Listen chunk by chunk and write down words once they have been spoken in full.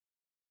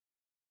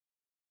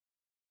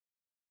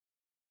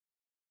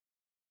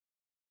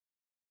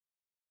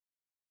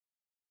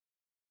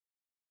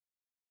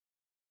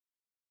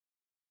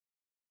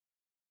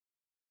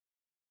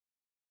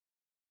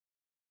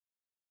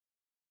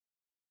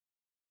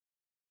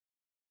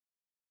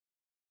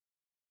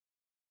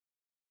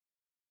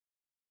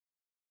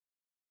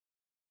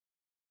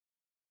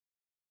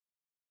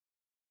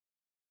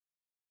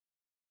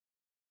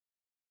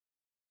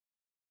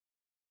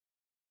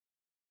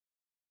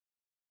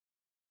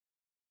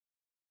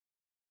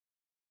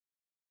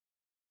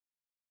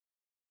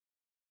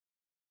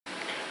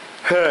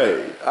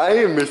Hey, I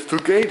am Mr.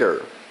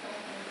 Gator.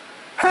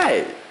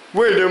 Hey,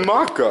 where did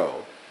Mark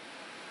go?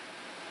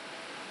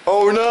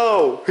 Oh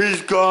no,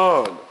 he's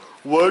gone.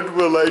 What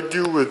will I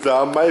do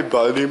without my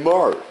buddy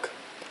Mark?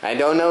 I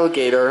don't know,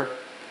 Gator.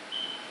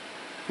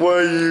 What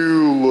are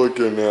you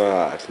looking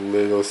at,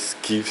 little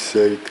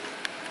skeevsake?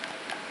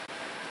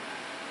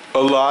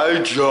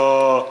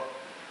 Elijah!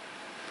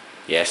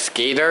 Yes,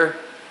 Gator?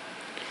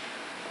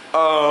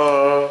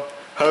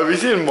 Have you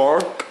seen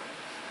Mark?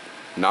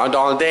 Not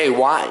all day.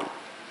 Why?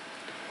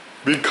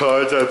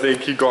 Because I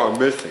think he gone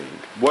missing.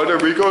 What are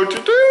we going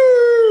to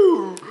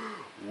do?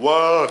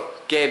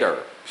 What? Gator,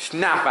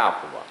 snap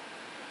out of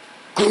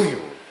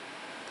it.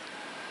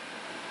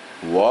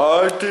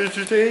 What did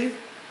you say?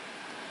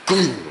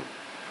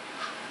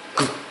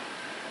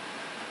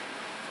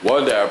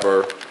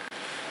 Whatever.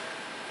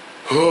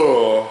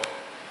 I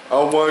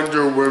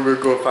wonder when we're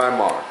gonna find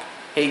Mark.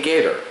 Hey,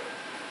 Gator.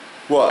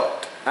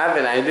 What? I have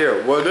an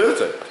idea. What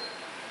is it?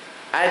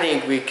 I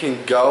think we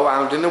can go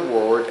out in the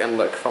world and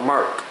look for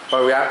Mark.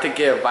 But we have to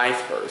get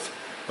advice first.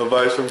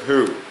 Advice from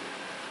who?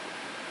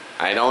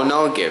 I don't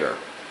know, Gator.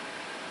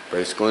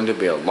 But it's going to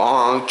be a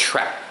long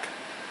trek.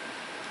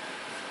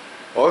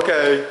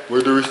 Okay,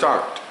 where do we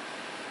start?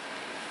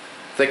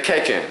 The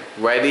kitchen.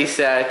 Ready,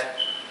 set,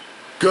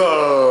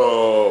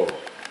 go!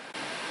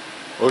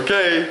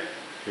 Okay,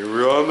 here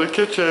we are in the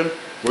kitchen.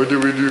 What do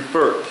we do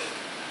first?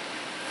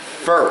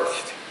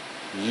 First,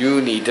 you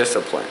need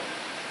discipline.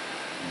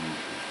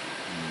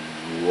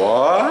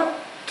 What?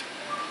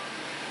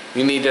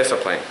 You need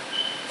discipline.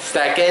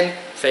 Second,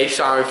 say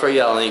sorry for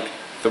yelling.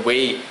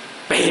 3,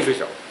 behave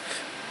yourself.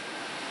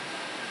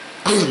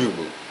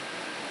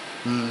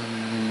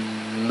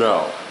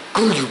 No.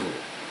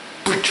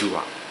 Put you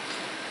up.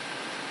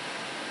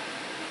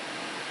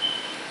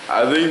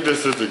 I think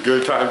this is a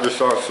good time to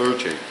start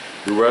searching.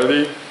 You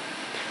ready?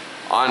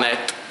 On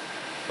it.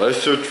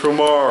 Let's search for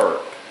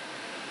Mark.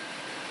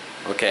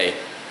 Okay,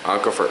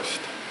 I'll go first.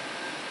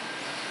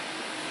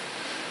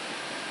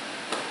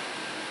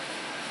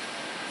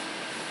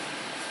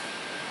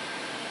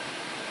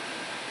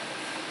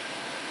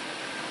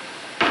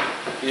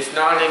 He's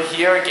not in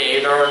here,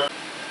 Gator.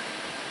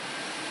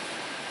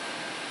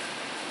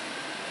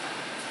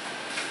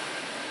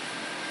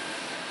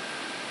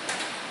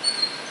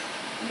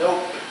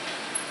 Nope.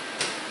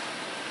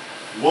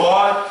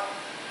 What?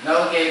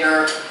 No,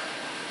 Gator.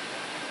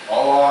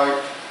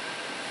 Alright.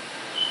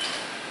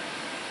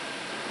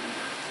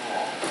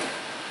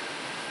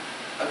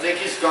 I think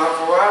he's gone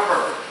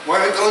forever.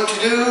 What are we going to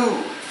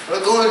do? What are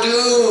we going to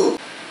do?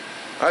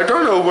 I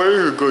don't know where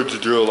you're going to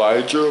do,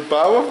 Elijah,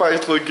 but I will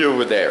find look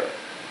over there.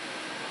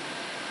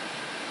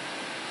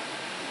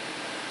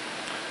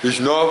 He's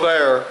not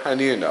there. How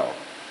do you know?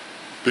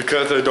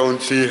 Because I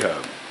don't see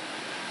him.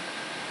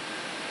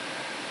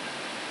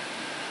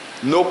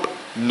 Nope,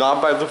 not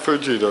by the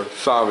refrigerator.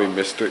 Sorry,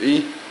 Mr.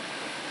 E.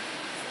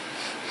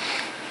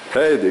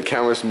 Hey, the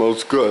camera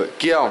smells good.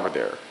 Get off of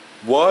there.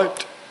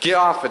 What? Get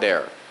off of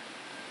there.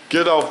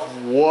 Get off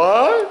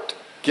what?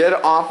 Get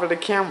off of the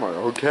camera.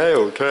 Okay,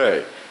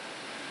 okay.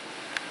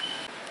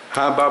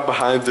 How about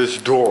behind this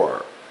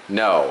door?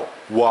 No.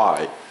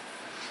 Why?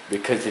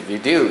 Because if you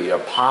do, you're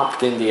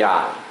popped in the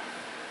eye.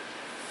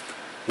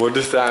 What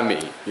does that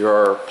mean?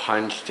 You're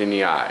punched in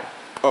the eye.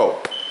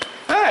 Oh.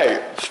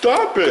 Hey,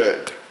 stop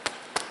it.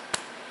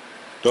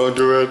 Don't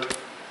do it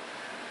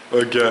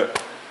again.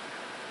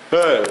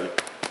 Hey,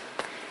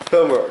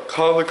 Hammer,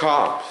 call the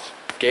cops.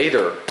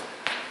 Gator.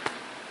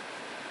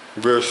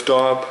 You better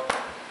stop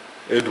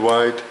it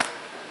right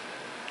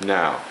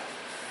now.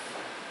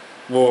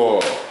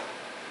 Whoa.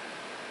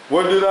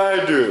 What did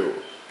I do?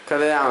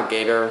 Cut it out,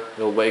 Gator.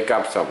 You'll wake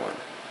up someone.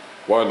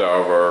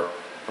 Whatever.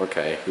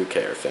 Okay, who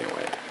cares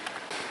anyway?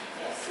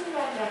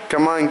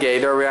 Come on,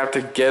 Gator. We have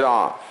to get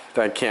off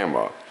that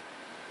camera.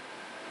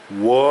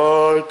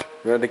 What?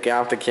 We have to get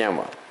off the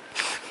camera.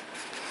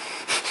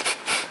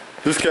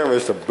 This camera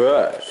is the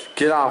best.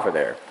 Get off of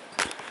there.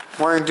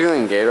 What are you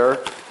doing, Gator?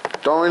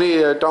 Don't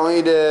eat it. Don't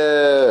eat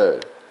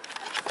it.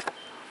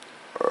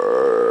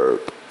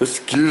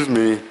 Excuse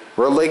me.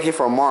 We're looking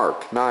for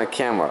Mark, not a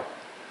camera.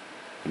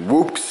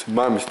 Whoops,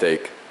 my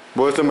mistake.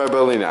 What's in my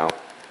belly now?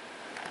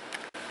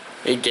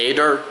 Hey,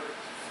 Gator.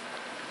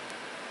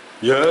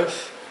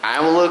 Yes? I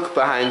will look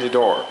behind the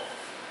door.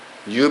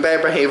 You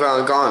better behave while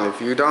I'm gone. If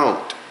you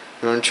don't,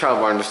 you're in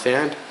trouble,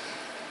 understand?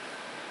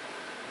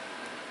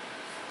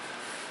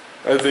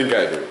 I think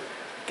I do.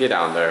 Get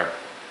down there.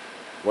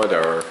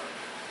 Whatever.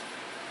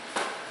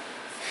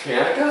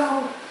 Here I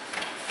go.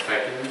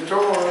 Back in the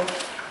door.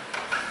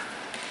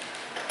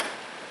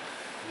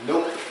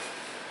 Nope.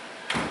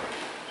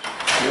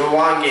 You were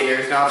wrong,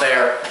 Gator. It's not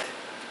there.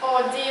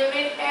 Oh, do you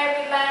mean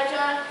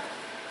Elijah?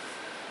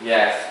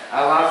 Yes.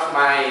 I lost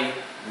my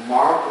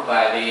Mark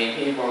buddy and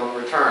he won't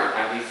return.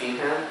 Have you seen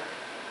him?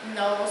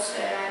 No,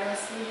 sir, I don't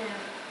see him.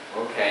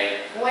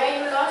 Okay.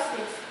 Where you lost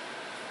it?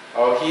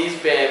 Oh, he's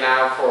been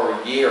out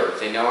for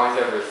years and no one's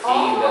ever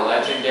seen the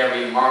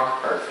legendary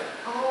Mark person.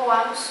 Oh,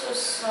 I'm so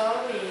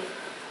sorry.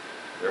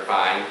 You're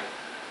fine.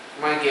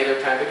 Come on, Gator,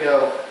 time to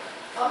go.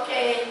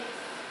 Okay.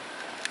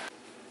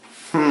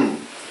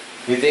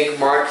 You think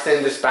Mark's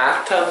in this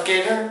bathtub,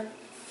 Gator?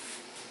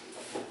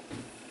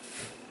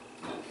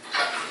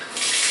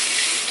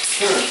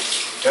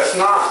 Guess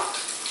not.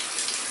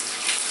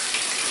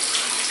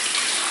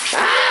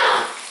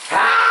 Help!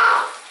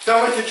 Help!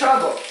 So much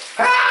trouble.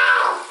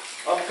 Help!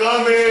 I'm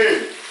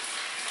coming!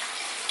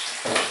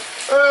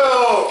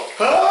 Help!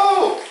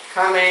 Help!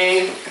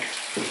 Coming.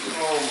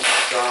 Oh my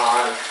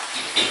god.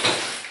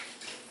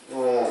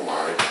 Oh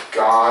my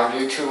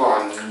god, you two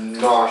are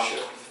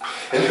nauseous.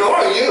 And who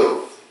are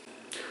you?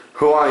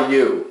 Who are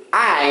you?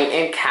 I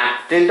am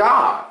Captain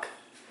Dog.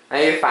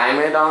 Are you fine,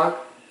 my dog?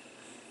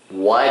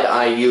 What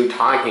are you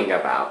talking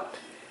about?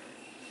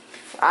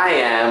 I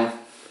am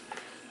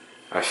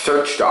a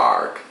search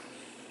dog.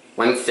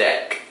 One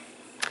sec.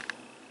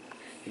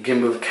 You can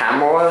move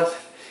cameras?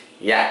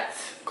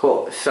 Yes.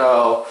 Cool.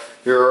 So,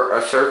 you're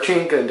a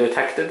searching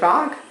detective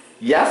dog?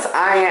 Yes,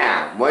 I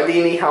am. What do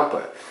you need help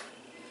with?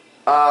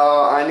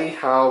 I need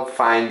help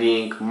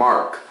finding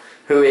Mark.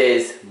 Who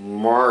is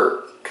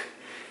Mark?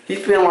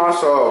 He's been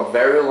lost for a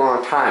very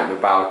long time,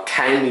 about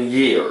 10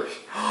 years.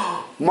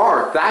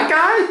 Mark, that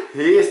guy?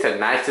 He is the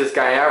nicest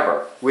guy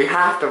ever. We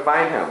have to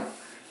find him.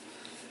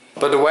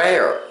 But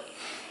where?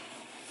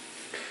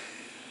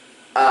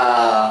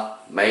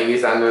 Maybe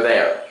he's under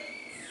there.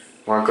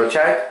 Wanna go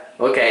check?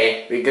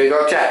 Okay, we can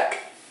go check.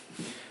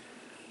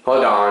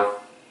 Hold on.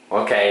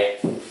 Okay.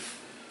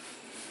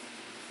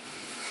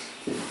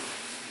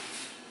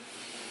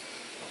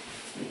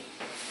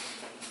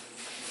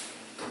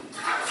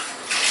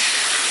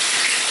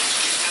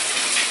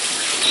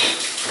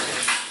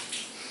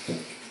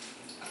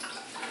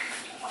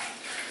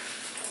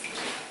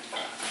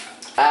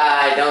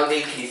 I don't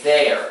think he's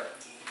there.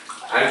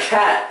 I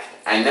checked.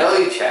 I know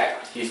you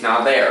checked. He's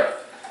not there.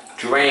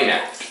 Drain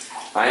it.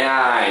 Aye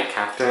aye,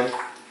 Captain.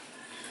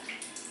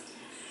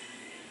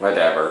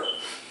 Whatever.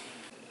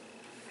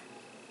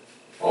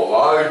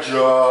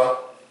 Elijah!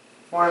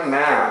 What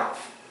now?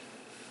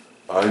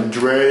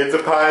 Undrain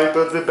the pipe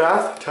of the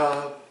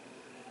bathtub.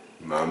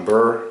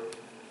 Remember?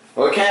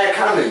 Okay,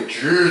 come to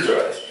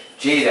Jesus.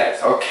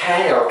 Jesus.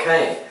 Okay,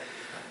 okay.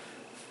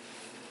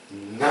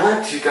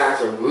 Not you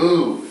guys are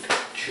rude.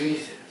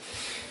 Jesus.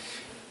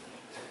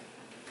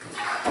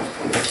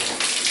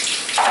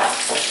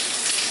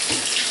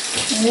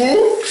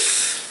 Whoops!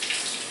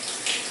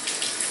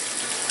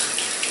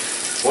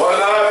 What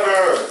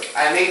happened?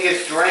 I think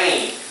it's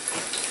drained.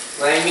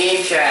 Let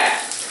me check.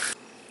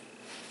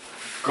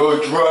 Go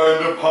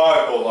drain the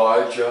pipe,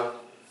 Elijah.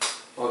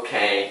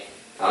 Okay,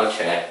 I'll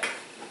check.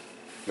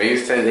 Maybe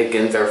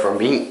Senegal's are for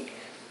me.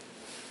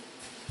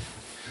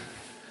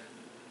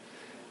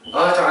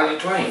 Oh, it's already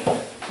drained.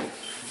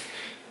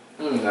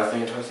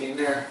 Nothing interesting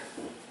there.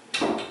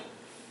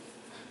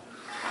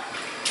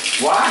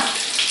 What?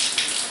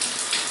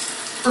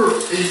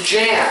 It's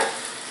jammed.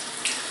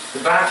 The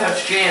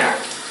bathtub's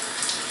jammed.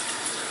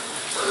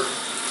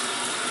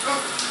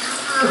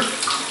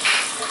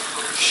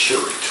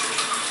 Shoot.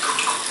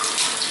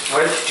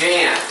 What's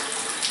jammed?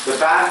 The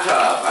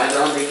bathtub. I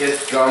don't think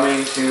it's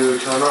going to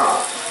turn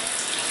off.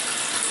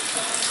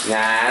 Nah,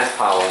 that's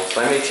problems.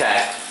 Let me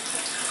check.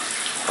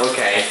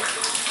 Okay.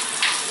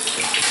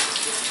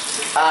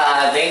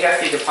 I think I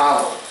see the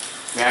problem.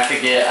 We have to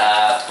get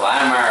a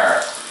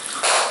plumber.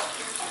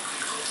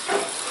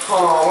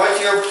 Oh, what's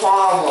your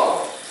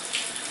problem?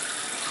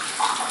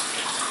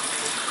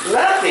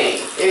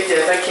 Nothing. It's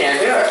just I can't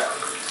do it.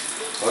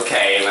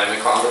 Okay, let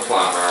me call the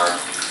plumber.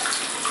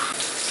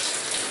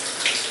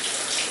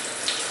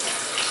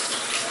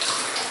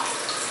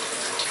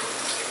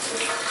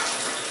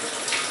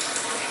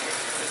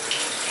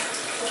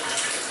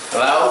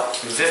 Hello?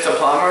 Is this the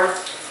plumber?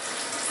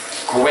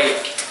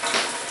 Great.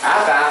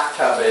 Our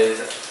bathtub is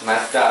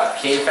messed up.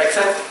 Can you fix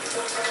it?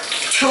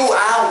 2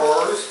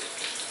 hours?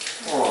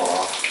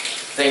 Aw.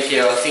 Thank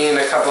you. I'll see you in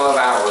a couple of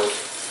hours.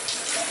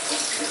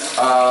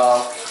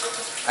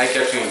 I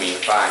get what you mean.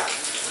 Bye.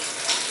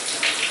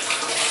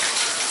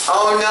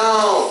 Oh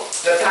no!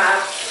 The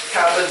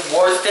bathtub is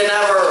worse than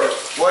ever.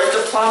 Where's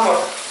the plumber?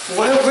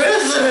 Where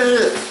is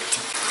it?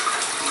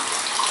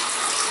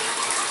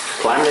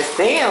 Plumber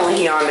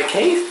Stanley on the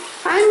case.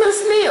 I'm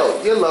Miss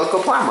Neil, your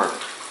local plumber.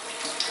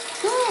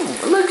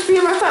 It looks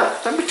me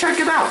myself. Let me check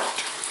it out.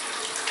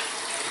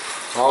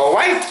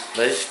 Alright,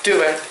 let's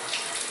do it.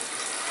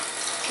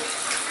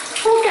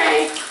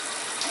 Okay.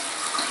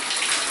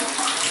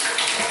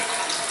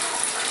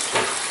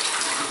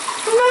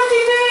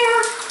 Nothing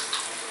there.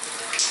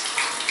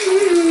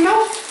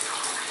 Nope.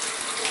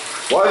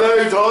 What are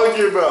you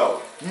talking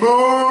about?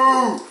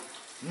 Move!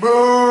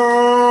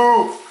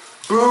 Move!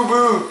 Boo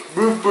boo!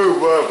 Boo boo!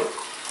 Whatever.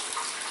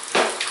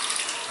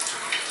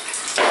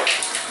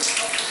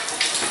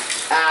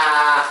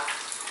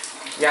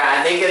 Yeah,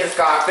 I think it just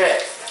got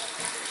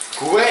fixed.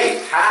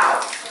 Great, how?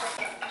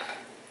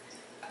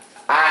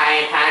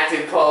 I had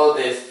to pull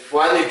this,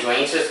 one of the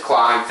drains just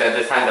clogged, so I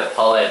just had to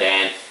pull it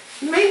in.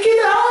 Make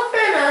it all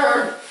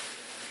better.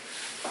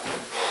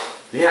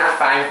 You have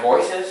 5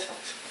 voices?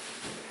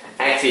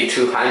 Actually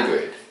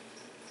 200.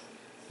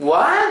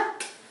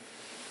 What?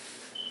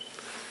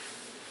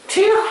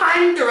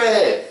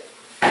 200.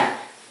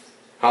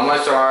 How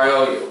much do I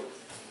owe you?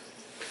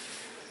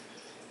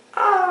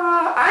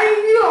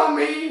 You owe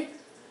me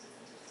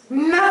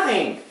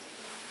nothing.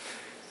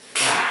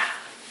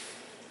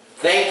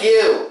 Thank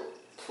you,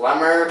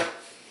 plumber.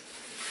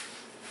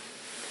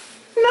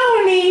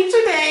 No need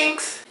to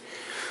thanks.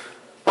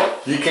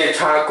 You can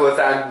talk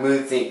without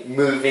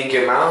moving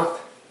your mouth?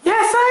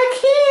 Yes, I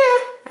can.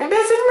 And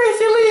this is my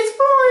silly's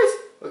voice.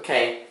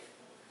 Okay.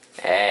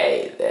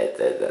 Hey,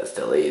 that's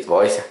Silly's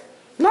voice.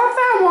 Not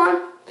that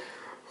one.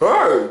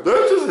 Hey,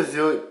 that's just a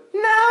silly.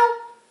 No.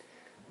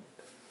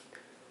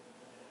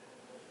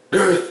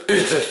 This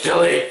is the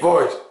silliest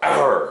voice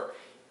ever.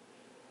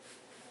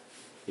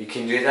 You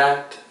can do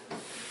that?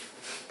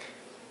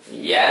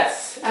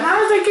 Yes. And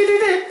how was I gonna do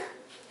that?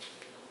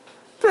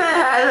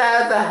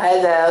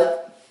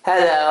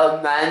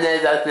 Hello, my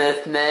name is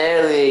Miss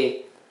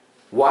Snaily.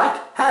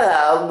 What?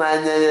 Hello, my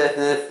name is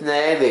Miss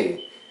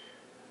Snaily.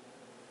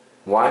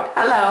 What?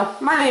 Hello,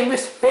 my name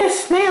is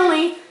Miss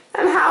Snaily.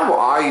 And how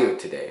are you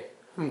today?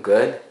 I'm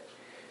good.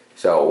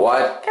 So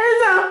what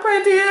is up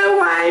with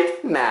you right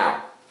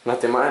now?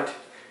 Nothing much?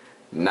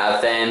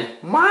 Nothing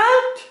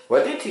much?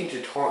 What did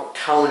you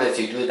tell us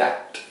you do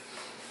that?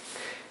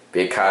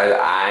 Because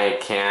I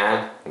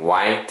can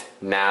right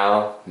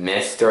now,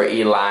 Mr.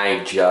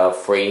 Elijah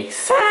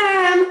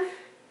Freeson.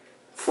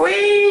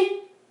 Freeson.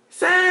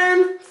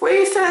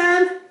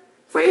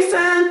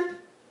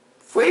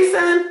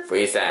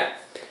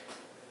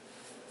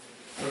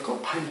 I'm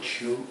gonna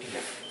punch you in the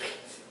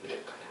face with a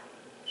gun.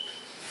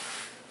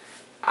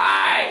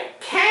 I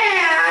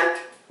can't.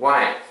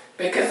 Why?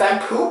 Because I'm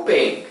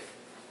pooping.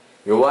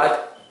 You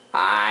what?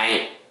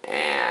 I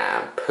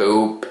am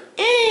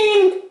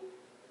pooping.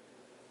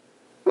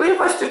 We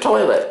flush the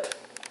toilet.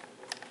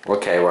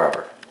 Okay,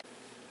 wherever.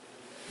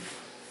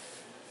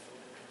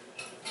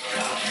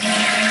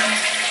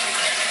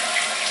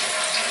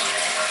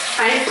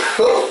 I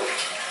poop.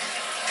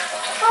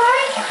 I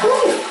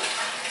poop.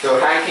 So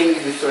how can you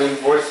do certain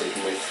voices,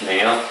 Miss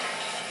Snail?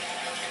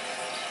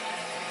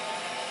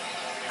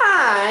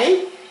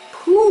 I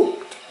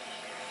pooped.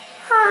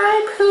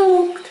 I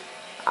pooped.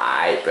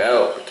 I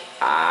pooped.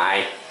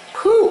 I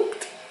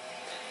pooped.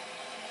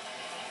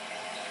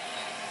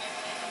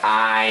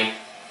 I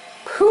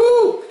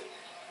pooped.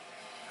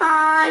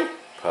 I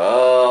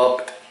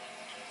pooped.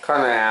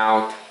 Come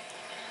out.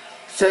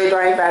 So you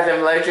guys have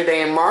some leisure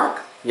day in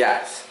Mark?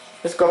 Yes.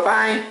 Let's go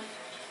find.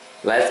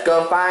 Let's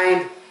go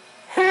find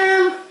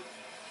him.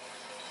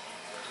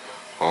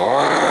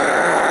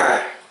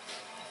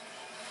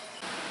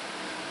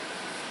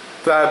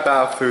 That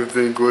bathroom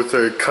thing was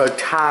a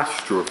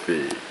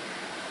catastrophe.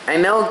 I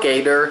know,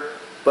 Gator,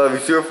 but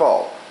it's your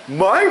fault.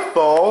 My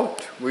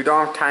fault? We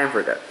don't have time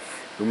for that.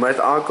 We must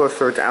all go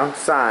search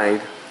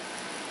outside.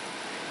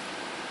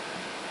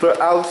 The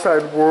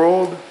outside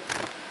world?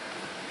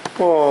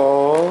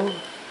 Aww,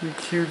 you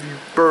cutie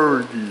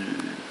birdie.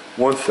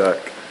 One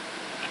sec.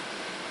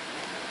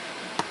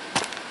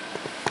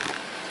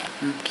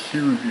 You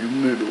cutie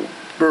little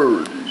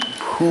birdie.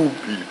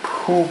 Poopy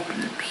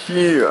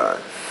peanut.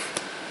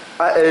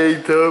 I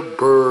ate the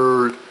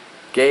bird.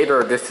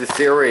 Gator, this is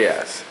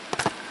serious.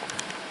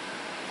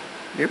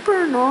 You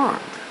better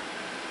not.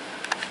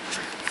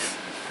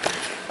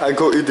 I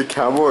go eat the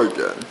camera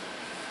again.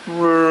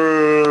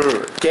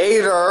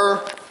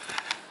 Gator!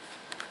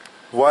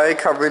 Why are you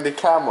covering the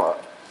camera?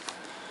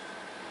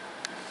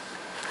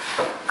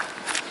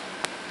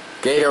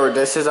 Gator,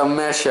 this is a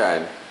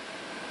mission.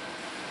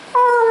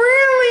 Oh,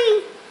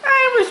 really?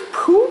 I was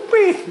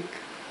pooping.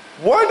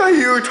 What are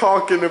you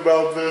talking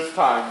about this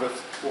time, Miss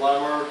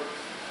Plumber?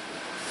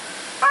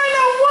 I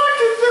don't want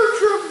to search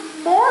your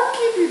mark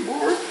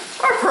anymore.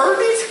 I've heard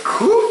he's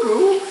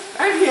cuckoo,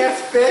 and he has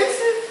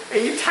fixes,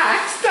 and he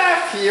tax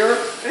staff here,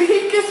 and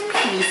he gets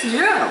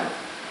PCM.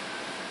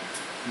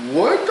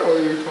 What are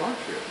you talking about?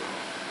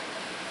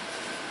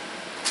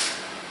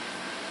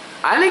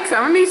 I think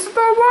someone needs to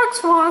throw works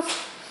for us.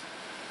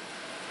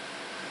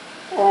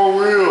 Oh,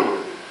 really?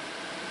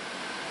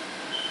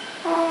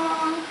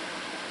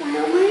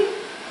 Really?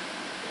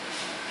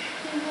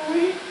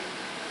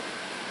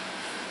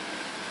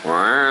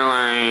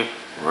 Really?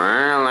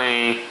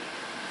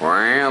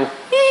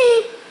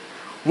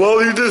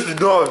 Well, you just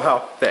know how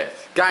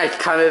fast. Guys,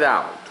 cut it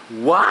out.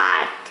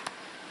 What?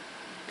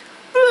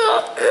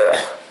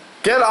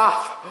 Get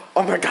off!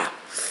 Oh my god!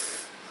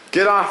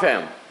 Get off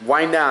him.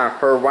 Wind down.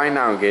 Her wind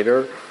down,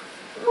 Gator.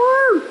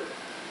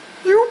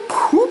 You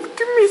pooped,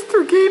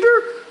 Mr.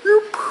 Gator.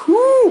 You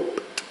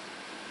pooped.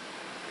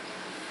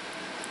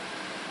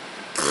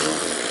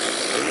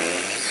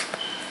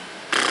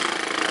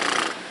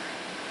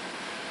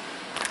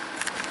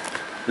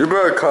 You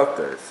better cut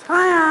this.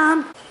 I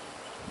am.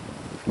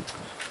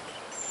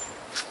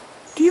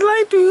 Do you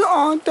like doing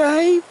all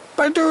day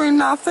by doing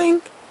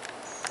nothing?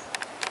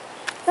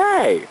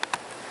 Hey.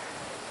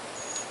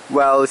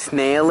 Well,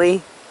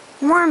 Snaily.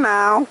 What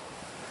now?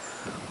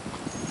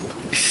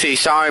 Say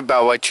sorry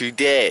about what you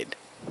did.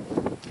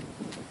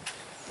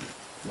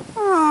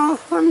 Oh. Oh,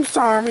 I'm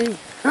sorry.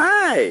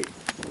 Hey!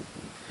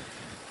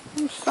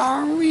 I'm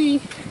sorry.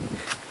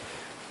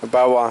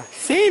 About what?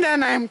 See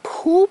that I'm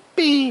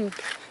pooping.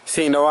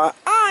 See, you know what?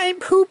 I'm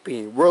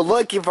pooping. We're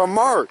looking for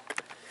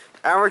Mark.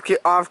 Eric,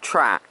 get off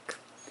track.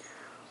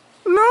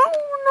 No,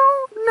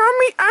 not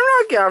me. I'm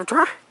not getting off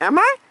track. Am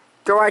I?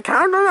 Do I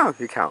count or no?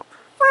 You count.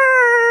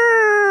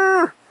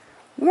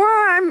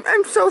 Why?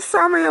 I'm so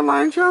sorry,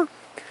 Elijah.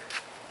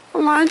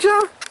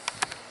 Elijah?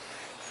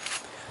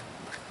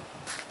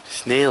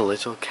 Snail,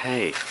 it's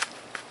okay.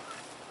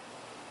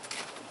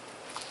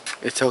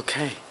 It's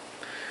okay.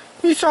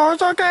 You sure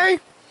it's okay?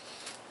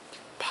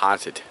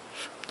 Positive.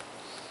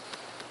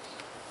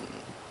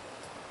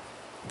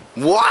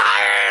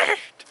 What?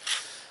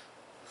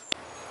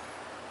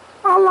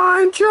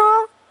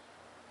 Elijah?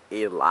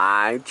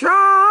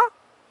 Elijah?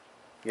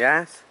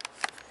 Yes?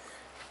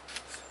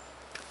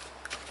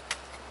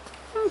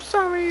 I'm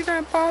sorry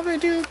that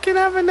bothered you. Can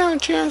I have another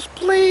chance,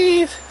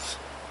 please?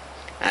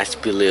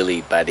 Ask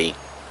Lily, buddy.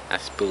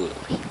 Ask Lily.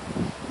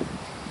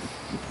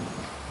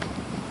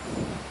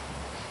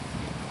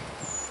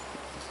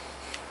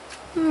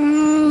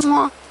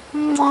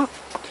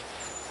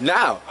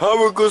 Now, how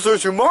are we going to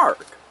search your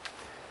Mark?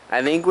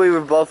 I think we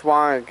were both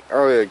wrong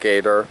earlier,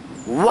 Gator.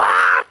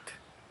 What?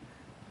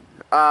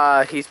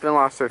 He's been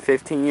lost for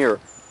 15 years.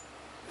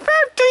 15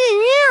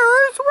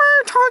 years?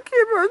 We're talking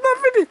about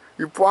nothing.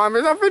 You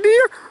promised not 50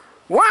 years?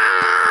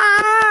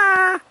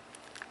 Wah!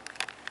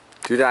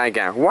 Do that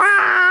again. Wah!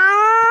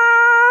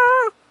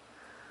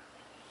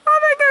 How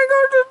did I go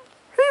to...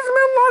 He's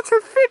been lost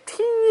for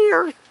 15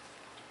 years.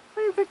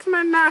 Let me fix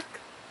my neck.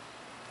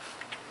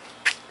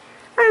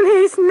 And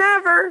he's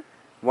never...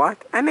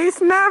 What? And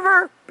he's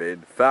never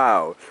been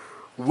found.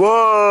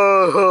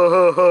 Whoa!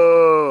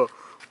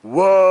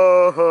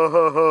 Whoa!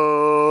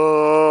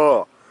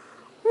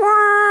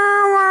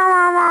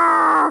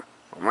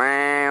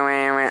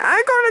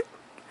 I'm gonna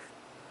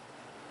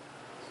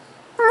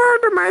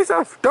murder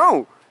myself.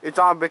 Don't. It's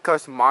all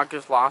because Mark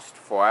is lost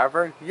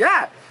forever.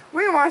 Yeah,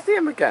 we want to see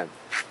him again.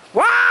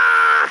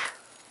 Wah!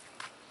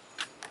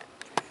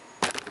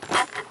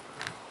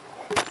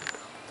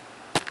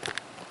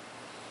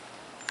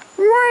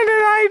 What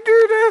did I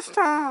do this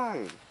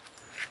time?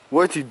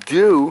 What you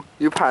do?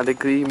 You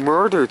practically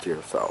murdered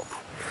yourself.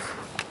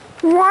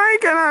 Why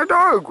can I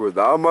talk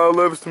without my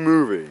lips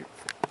moving?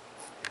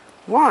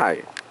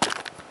 Why?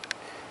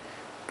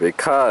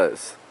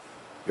 Because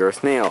you're a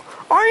snail.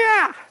 Oh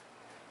yeah!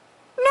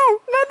 No,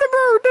 not the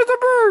bird! There's a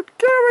bird!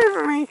 Get away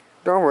from me!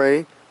 Don't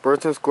worry,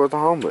 birds and squirrels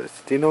are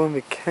homeless. They don't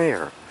even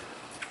care.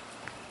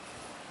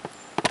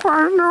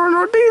 Oh,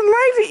 no, they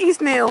like to eat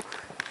snail.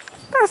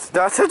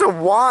 That's such a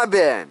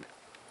robin.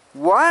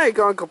 Why are you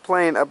gonna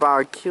complain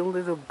about a cute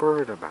little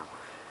bird about?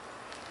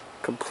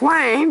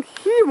 Complain?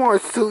 He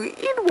wants to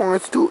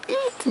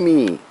eat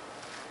me.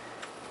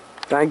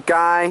 That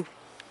guy?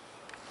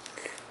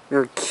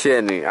 You're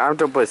kidding. I have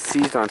to put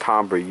seeds on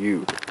top of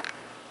you.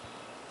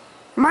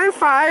 Am I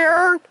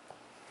fired?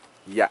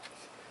 Yes.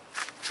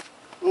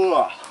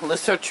 Ugh.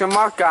 Let's search your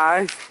Mark,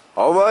 guys.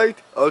 Alright,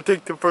 I'll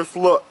take the first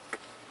look.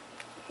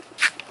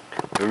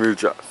 Let me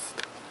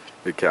adjust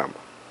the camera.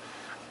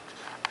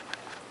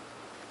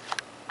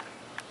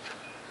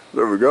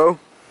 There we go.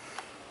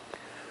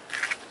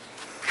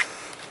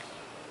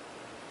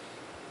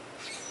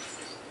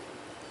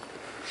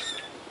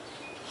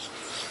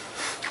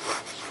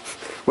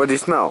 What do you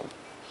smell?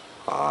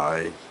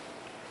 I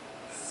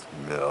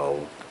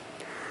smell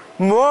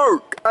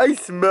Mark. I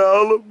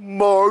smell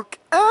Mark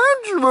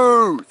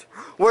Andrews.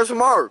 Where's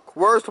Mark?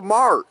 Where's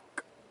Mark?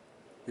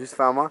 You just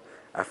found Mark?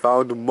 I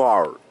found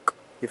Mark.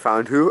 You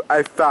found who?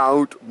 I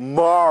found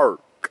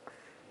Mark.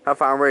 How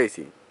far away is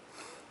he?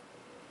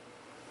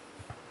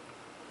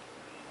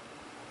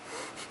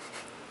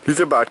 He's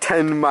about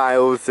 10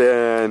 miles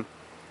and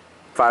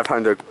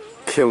 500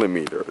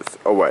 kilometers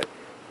away.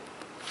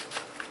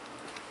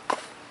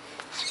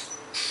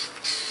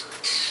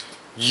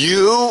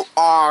 You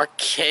are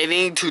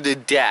kidding to the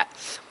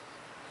death.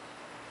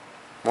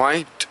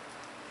 Right?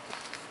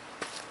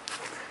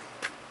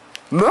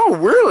 No,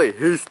 really.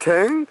 He's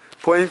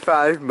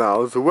 10.5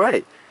 miles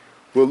away.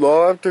 We'll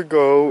all have to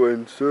go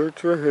and search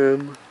for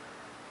him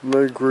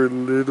like we're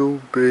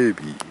little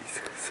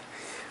babies.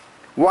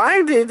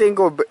 Why do you think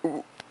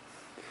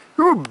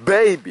you're a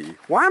baby?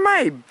 Why am I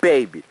a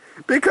baby?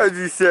 Because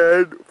you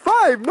said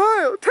 5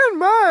 miles, 10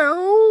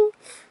 miles.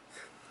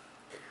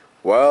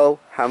 Well,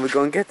 how are we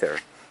going to get there?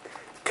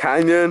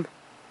 Canyon?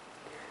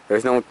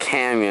 There's no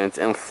canyons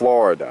in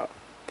Florida.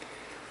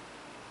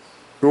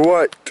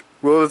 What?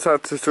 We'll just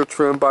have to search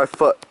for him by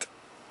foot.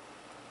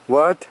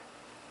 What?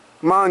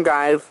 Come on,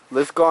 guys.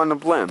 Let's go on the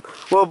blimp.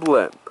 What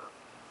blimp?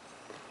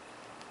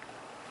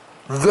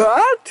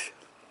 That?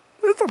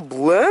 It's a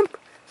blimp?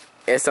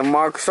 It's a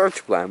Mark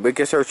search blimp. We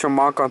can search for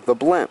Mark on the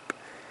blimp.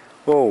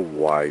 Oh,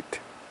 white.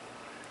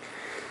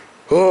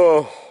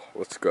 Oh,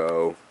 let's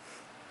go.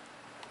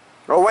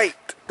 Oh, wait.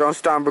 Don't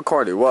stop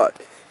recording. What?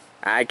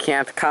 I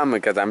can't come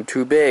because I'm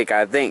too big,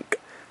 I think.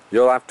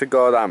 You'll have to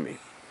go without me.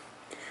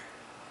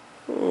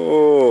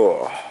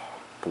 Oh,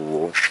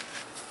 cool.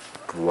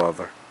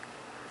 brother.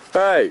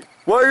 Hey,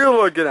 what are you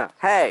looking at?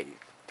 Hey.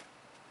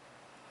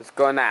 Let's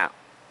go now.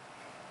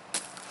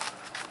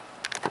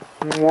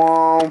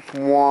 Womp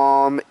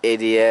womp,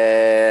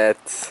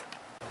 idiots.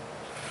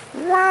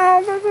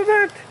 Wow, this is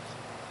it.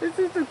 This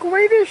is the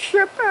greatest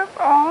ship of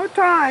all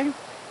time.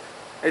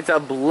 It's a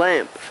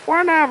blimp.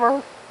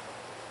 Whatever.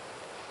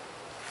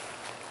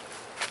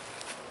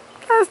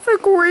 That's the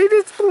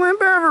greatest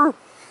blimp ever.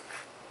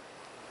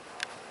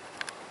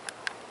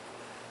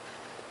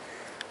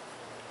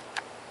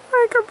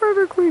 I can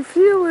perfectly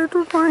feel it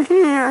with my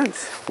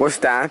hands. What's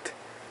that?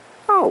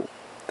 Oh,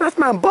 that's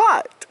my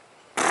butt.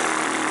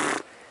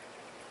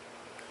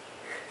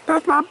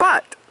 That's my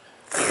butt.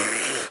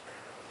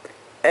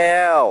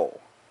 Ew.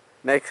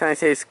 Next time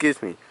say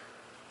excuse me.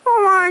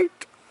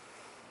 Alright.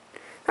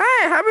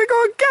 Hey, how we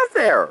gonna get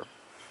there?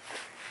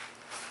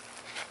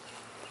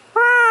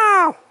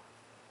 Wow.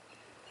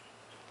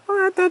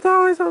 Well, I thought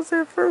I was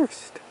there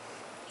first.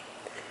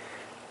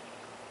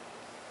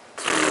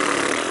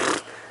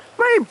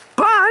 My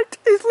butt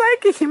is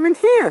like a human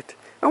head,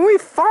 and we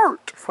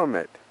fart from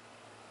it.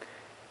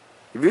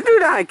 If you do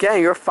that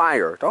again, you're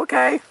fired.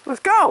 Okay, let's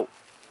go.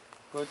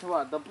 Go to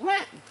what? The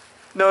blimp.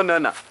 No.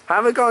 How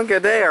are we going to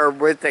get there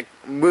with the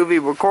movie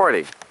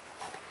recording?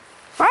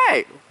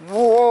 Hey,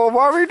 what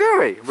are we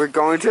doing? We're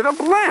going to the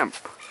blimp.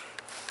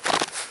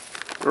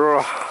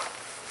 Ugh.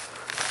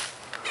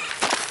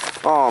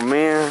 Oh,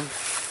 man.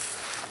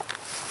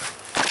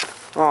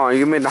 Oh,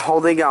 you made the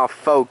whole thing out of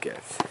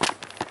focus.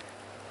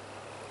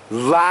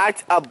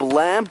 That's a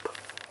blimp?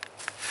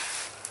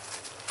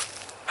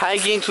 How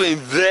can you explain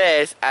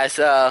this as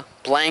a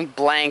blank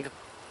blank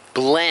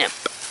blimp?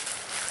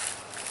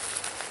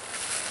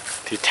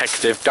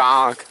 Detective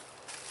Dog.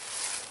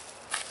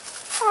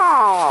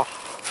 Oh.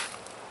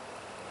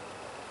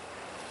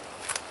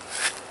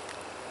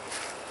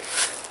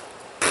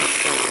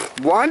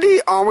 Why do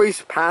you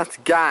always pass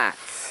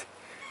gas?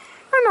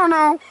 I don't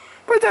know,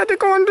 but had to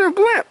go into a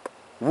blimp.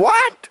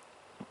 What?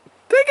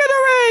 Take it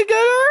away, get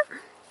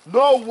her?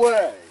 No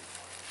way.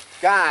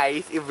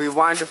 Guys, if we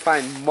want to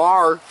find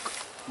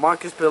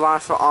Marcus been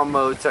lost for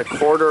almost a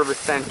quarter of a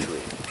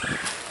century.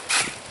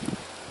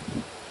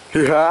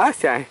 He has?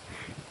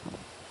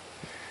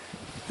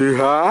 He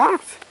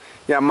has?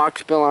 Yeah,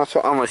 Marcus been lost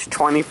for almost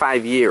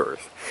 25 years.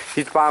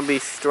 He's probably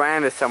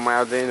stranded somewhere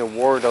out there in the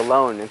world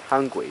alone and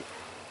hungry.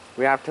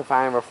 We have to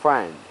find a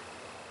friend.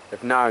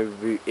 If not,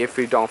 if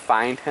we don't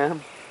find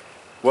him,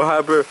 what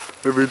happens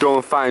if we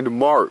don't find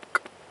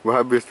Mark? What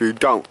happens if we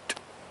don't?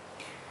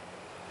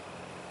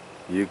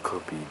 You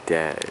could be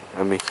dead.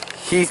 I mean,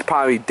 he's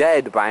probably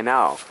dead by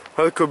now.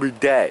 He could be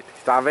dead.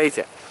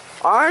 Starvation.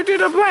 I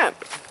did a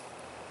blimp.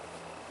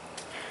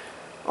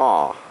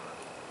 Aw.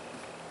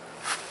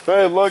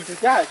 Hey, look, this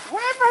guy. Wait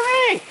for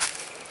me!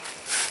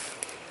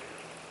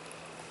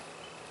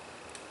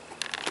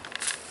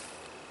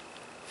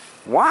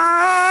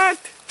 What?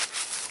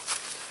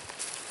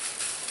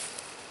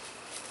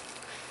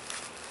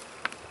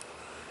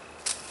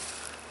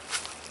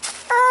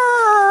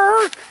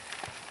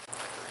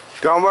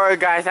 Don't worry,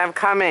 guys, I'm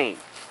coming.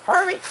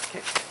 Hurry! This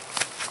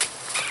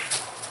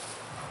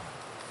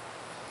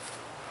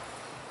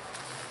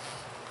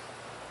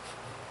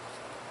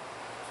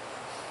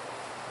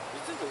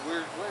is a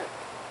weird blimp.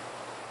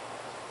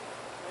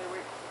 Hey,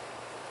 wait.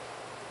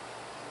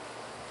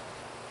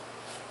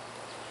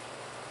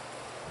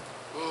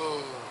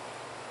 Oh,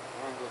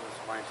 I'm gonna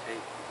lose my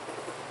tape.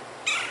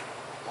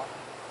 What?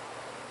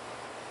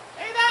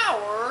 8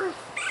 hours?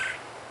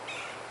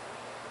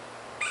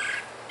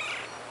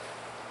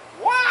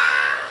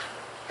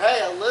 Hey,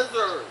 a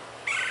lizard!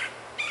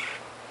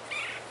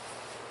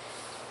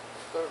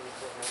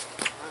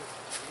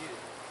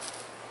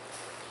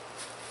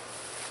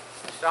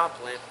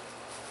 Stop, Lamp.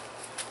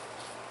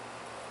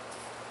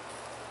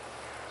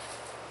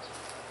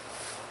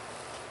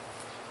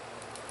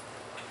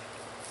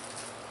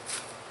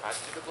 I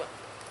took a blip.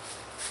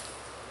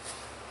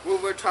 We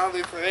were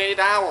traveling for 8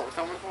 hours.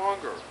 How much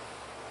longer?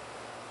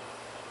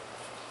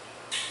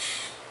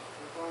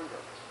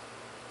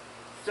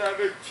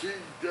 17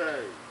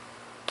 days.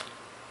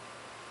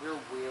 You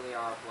really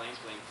are blank.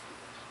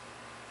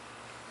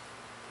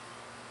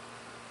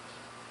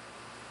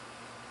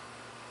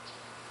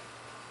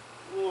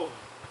 Whoa.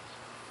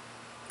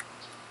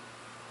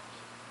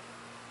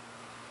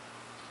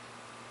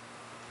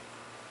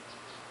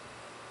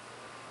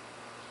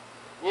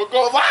 We'll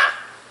go back.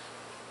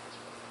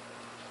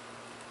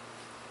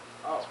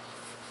 Oh.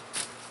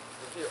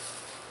 It's here.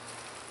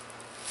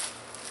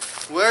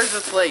 Where's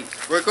the plate?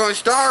 We're going to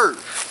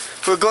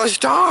starve. We're going to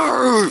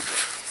starve.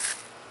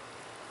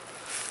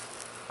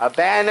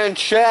 Abandoned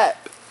ship.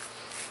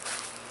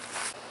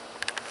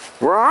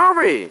 Where are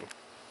we?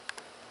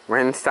 We're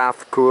in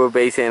South Kura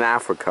Base in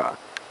Africa.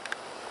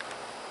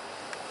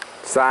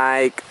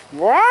 Psych.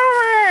 Where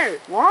are we?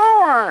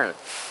 Where?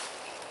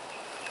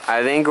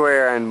 I think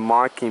we're in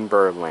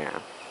Mockingbird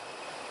Land.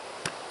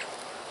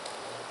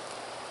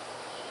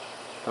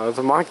 That was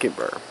a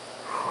mockingbird.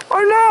 Oh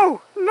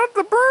no! Not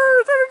the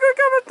birds! I'm gonna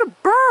go with the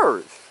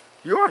birds!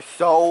 You are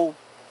so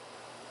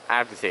I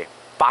have to say,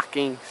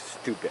 fucking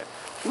stupid.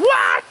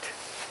 What?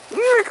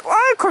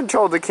 I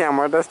control the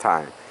camera this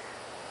time.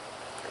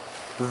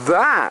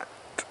 That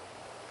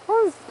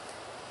was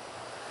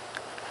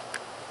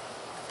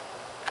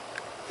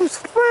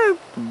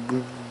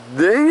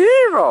the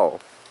hero.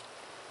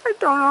 I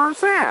don't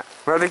understand.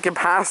 Where to get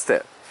past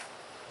it?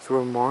 That's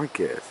where Mark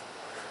is.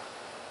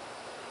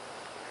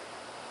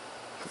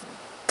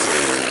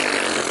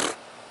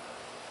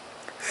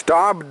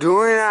 Stop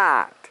doing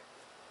that.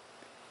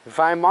 If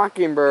I'm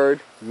Mockingbird,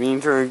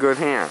 means you're in good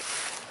hands.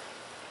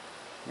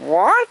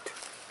 What?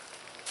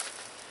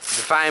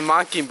 If I'm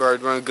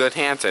Mockingbird, we're in good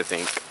hands, I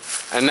think.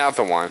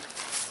 Another one.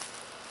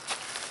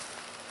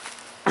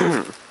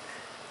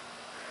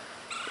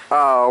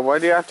 Oh, where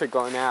do you have to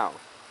go now?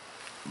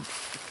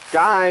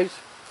 Guys.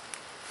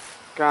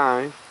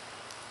 I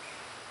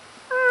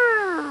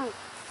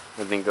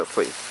think they'll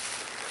sleep.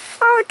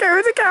 I'll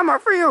carry the camera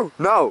for you.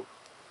 No.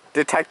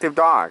 Detective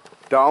Dog.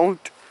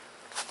 Don't.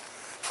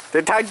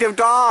 Detective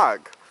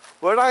Dog.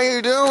 What are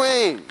you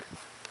doing?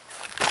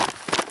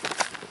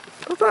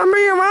 Let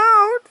me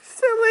out,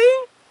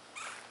 silly.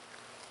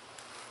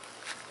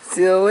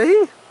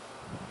 Silly.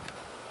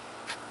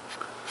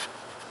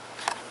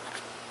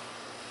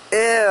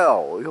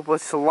 Ew, you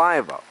put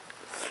saliva.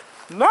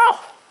 No!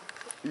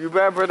 You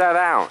better put that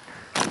out.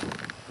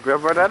 You better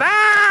put that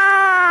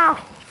out.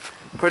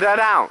 Put that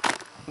out.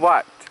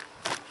 What?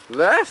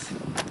 This?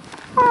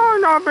 Oh,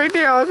 no big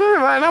deal. It's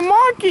a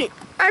monkey.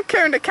 I'm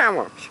carrying the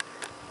camera.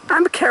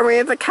 I'm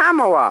carrying the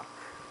camera.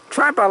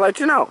 Trap, I'll let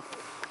you know.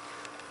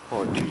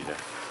 Oh, Jesus.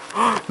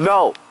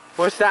 No!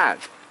 What's that?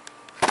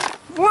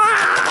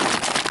 Wow!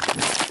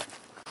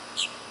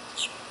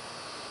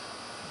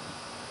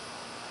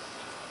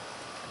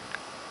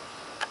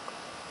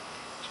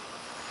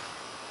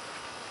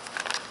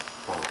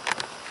 Oh.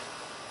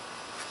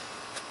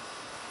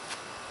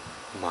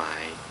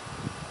 My.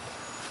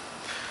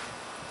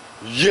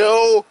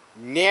 You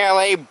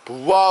nearly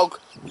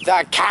broke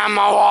the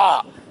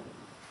camera!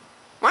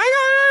 What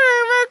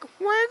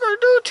are you gonna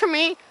do to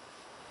me?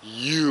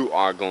 You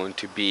are going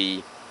to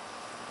be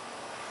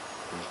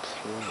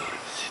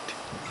replaced.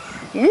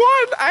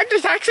 What? I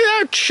just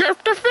accidentally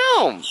tripped the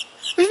film.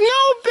 It's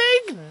no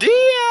big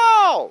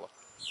deal.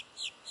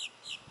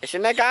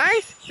 Isn't it,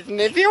 guys? Isn't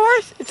it,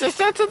 viewers? It's just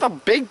such a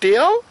big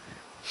deal.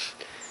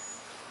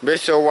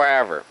 Mr.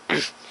 Wherever.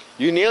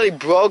 You nearly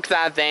broke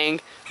that thing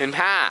in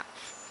half.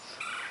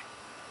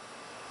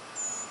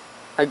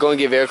 I'm going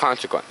to give you a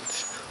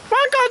consequence.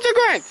 What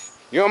consequence?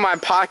 You're in my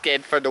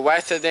pocket for the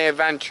rest of the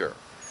adventure.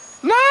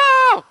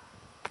 No!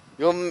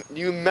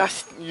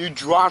 You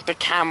dropped the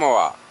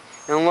camera.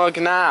 And look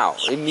now,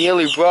 it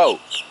nearly broke.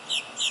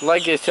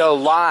 Like it's still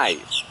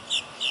alive.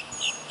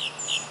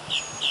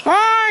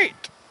 Right!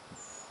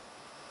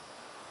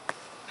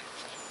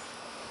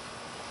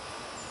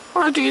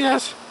 Oh,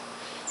 Jesus.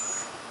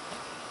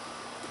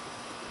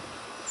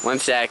 One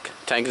sec,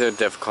 technical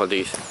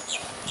difficulties.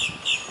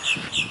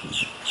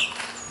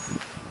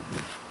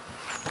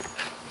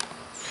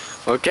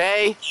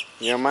 Okay,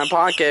 you're in my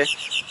pocket.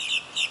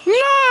 No!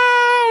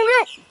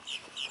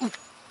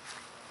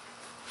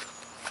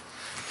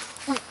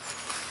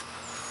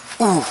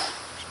 Ooh,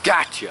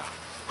 gotcha.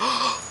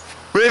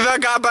 We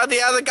forgot about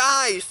the other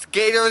guys,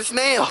 Gator and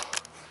Snail.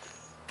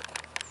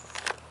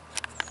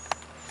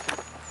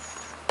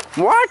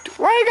 What?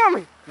 Where are you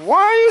going? Where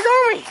are you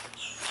going?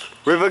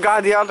 We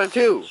forgot the other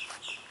two.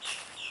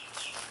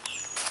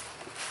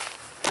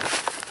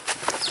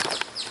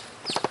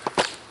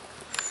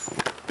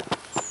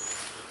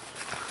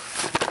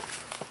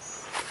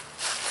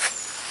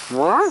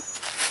 What?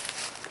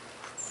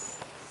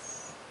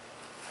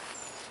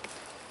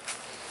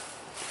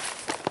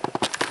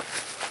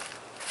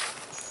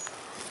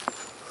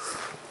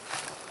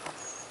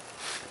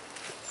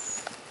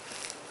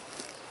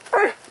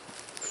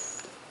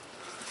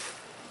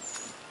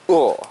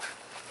 Oh.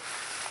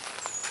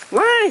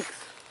 Legs!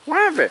 What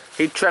happened?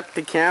 He tripped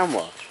the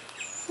camera.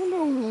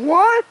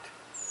 What?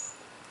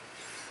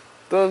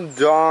 The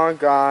dog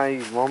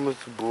guy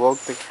almost broke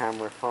the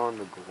camera, fell on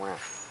the ground.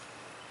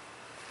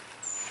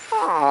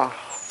 Oh,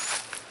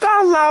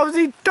 that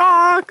lousy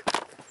dog!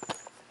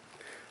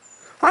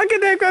 I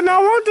can think of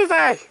no what to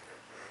say.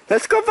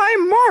 Let's go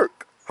find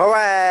Mark.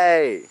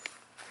 Hooray!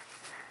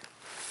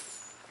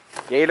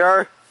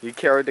 Gator, you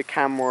carried the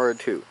camera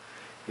too.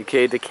 You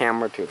carried the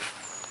camera too.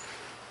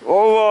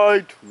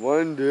 Alright,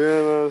 one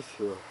day.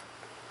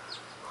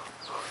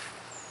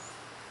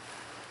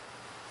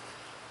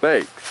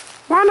 Thanks.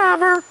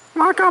 Whatever.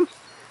 Welcome.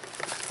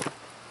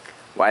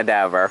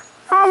 Whatever.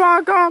 You're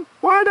welcome.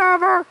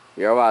 Whatever.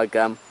 You're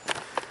welcome.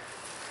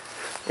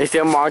 Is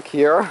there Mark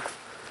here?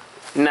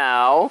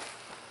 No.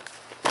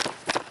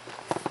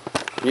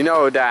 You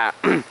know that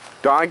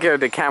don't get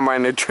the camera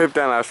and the trip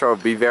down our show.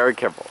 Be very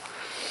careful.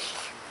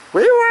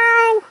 We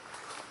will.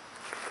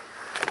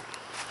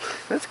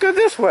 Let's go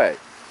this way.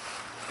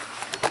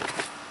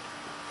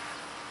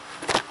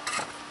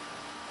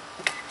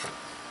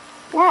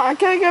 Well, I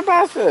can't get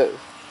past this.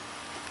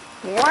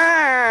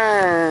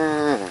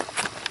 Wow.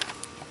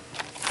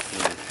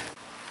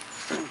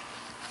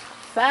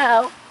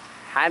 So,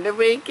 how did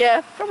we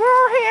get through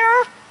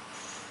here?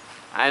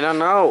 I don't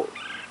know.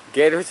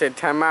 Gator said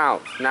 10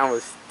 miles. Now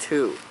it's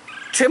 2.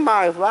 2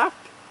 miles left?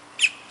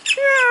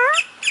 Yeah.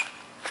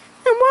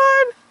 And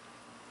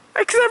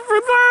 1. Except for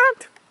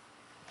that.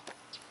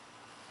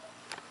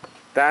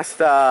 That's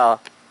the...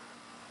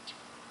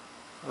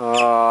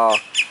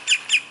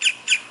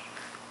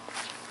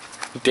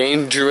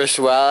 dangerous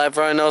well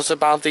everyone knows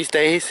about these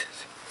days.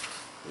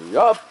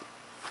 Yup.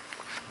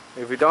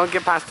 If we don't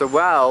get past the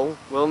well,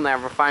 we'll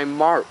never find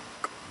Mark.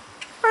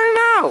 I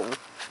know.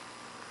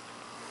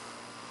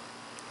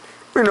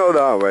 We know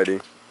that already.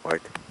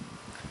 What?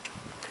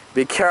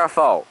 Be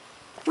careful.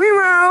 We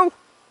will.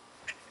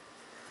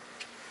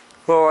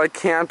 Oh, I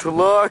can't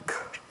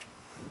look.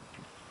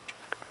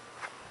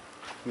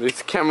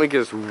 This camera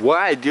gets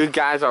wet. You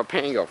guys are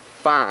paying a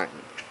fine.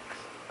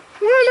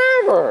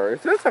 Whatever.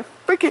 It's just a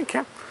freaking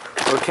camera.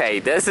 Okay,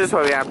 this is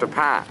what we have to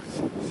pass.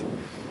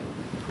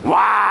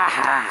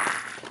 Wow.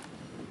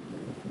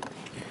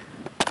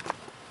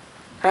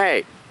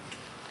 Hey.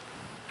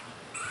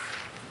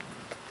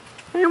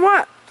 Hey,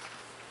 what?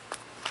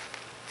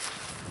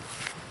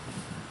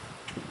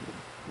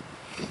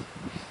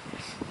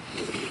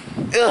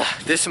 Ugh,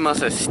 this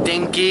smells as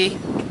stinky.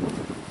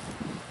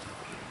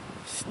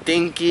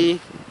 Stinky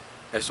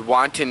as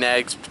wanton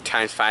eggs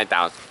times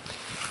 5,000.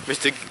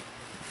 Mr.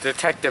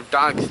 Detective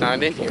Dog's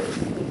not in here.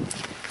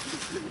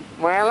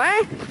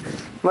 Really?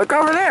 Look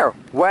over there.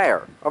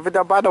 Where? Over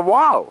there by the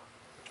wall.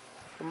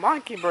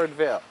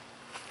 Monkeybirdville.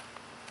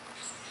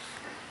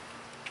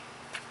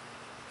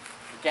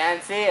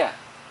 Can't see it.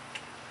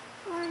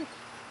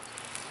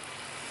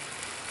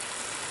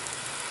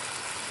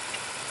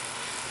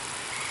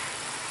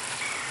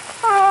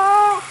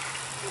 Oh,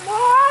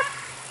 what?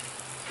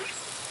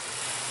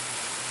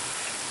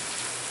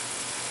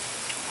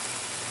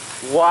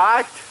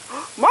 What?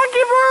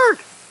 Monkeybird!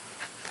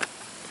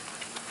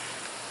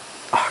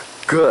 Oh,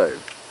 good.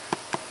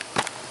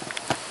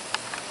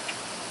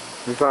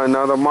 We found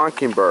another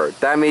mockingbird.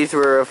 That means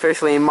we're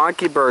officially in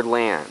Monkeybird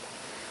land.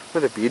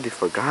 What a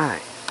beautiful guy.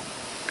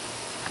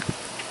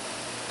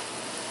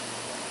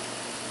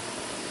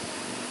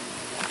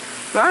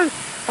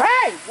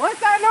 Hey, what's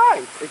that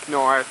noise?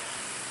 Ignore it.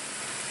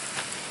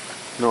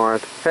 Ignore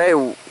it. Hey,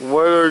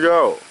 where'd it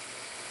go?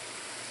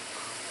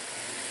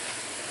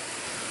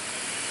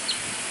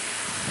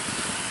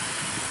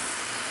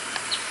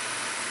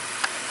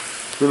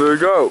 Where'd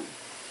it go?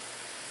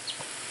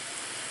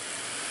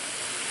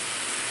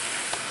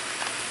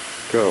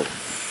 Go.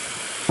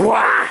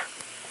 Wah!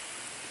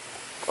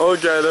 I'll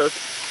get it.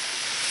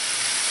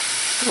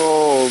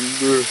 Oh,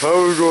 how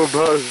are we going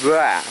past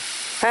that?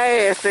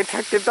 Hey, it's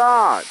Detective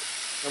Dog.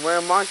 And we're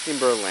in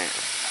Mockingbird land.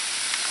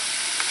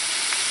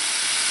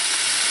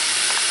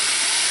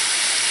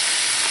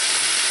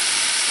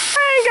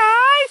 Hey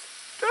guys!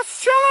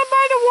 Just chilling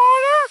by the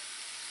water?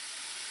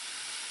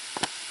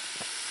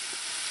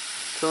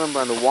 Chilling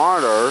by the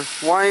water?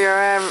 What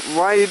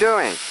are you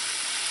doing?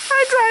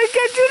 I tried to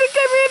get you to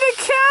give me the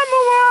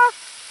camera.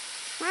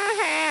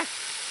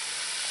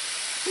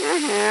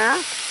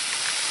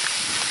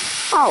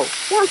 Oh,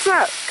 what's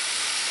that?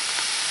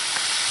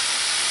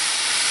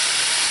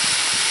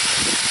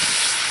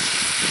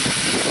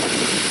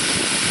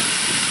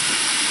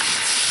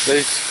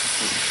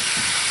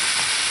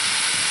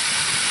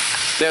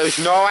 There's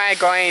no way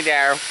going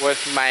there with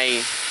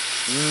my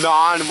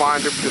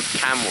non-waterproof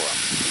camera.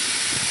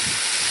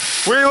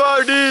 We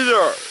won't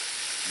either.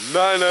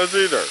 None us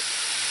either.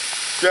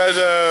 Get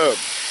him.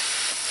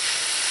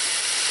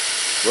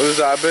 What has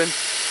happened?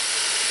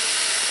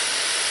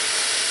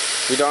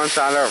 We don't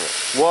start over.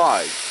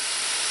 Why?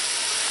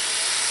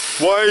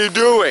 What are you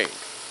doing?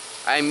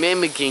 I'm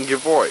mimicking your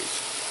voice.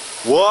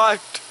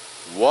 What?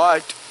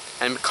 What?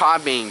 I'm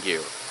copying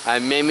you. I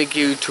mimic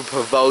you to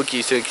provoke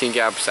you so you can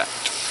get upset.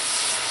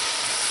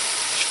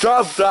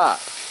 Stop that.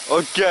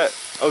 I'll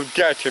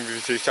get him if you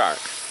say sorry.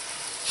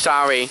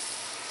 Sorry.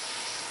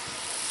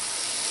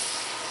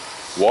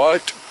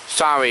 What?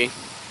 Sorry.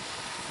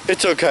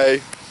 It's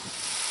okay.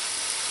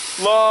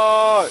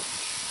 Launch!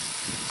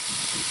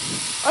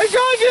 I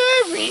got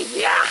it!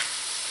 Yeah!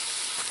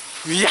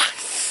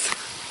 Yes!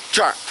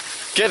 Sure.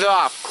 Get it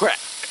off, quick.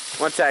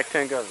 One sec,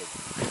 can't go.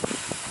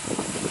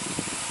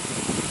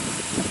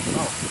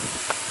 Oh.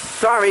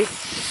 Sorry.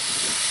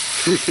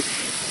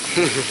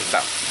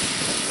 So.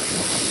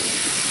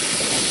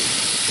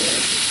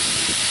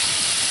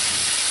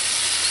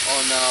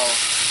 Oh no.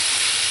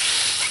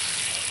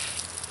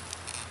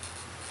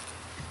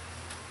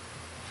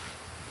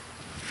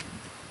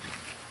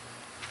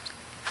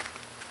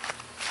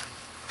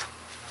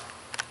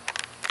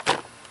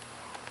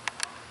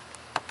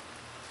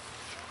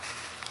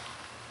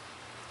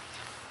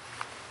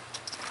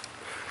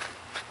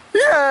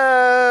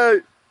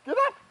 Yay! Get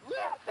up!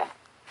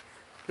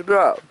 Get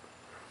up.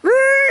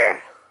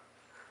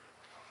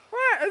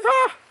 It's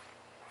off!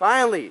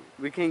 Finally,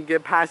 we can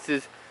get past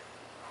this.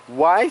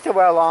 Why is the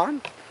well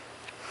on?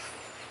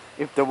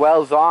 If the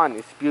well's on,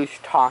 it spews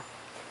toxic.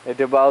 If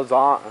the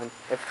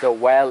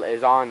well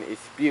is on, it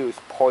spews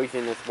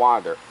poisonous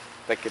water.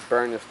 that could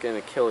burn your skin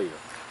and kill you.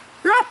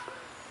 Yep.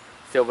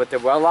 So with the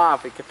well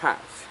off, it could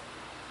pass.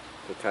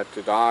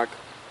 Detective Dog,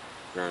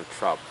 you're in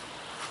trouble.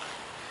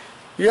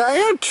 Yeah, I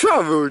am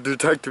trouble,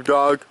 Detective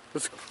Dog.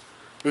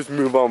 Let's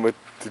move on with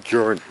the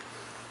journey.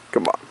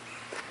 Come on.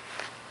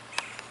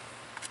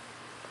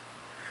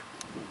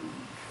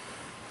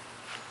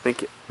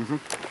 Thank you.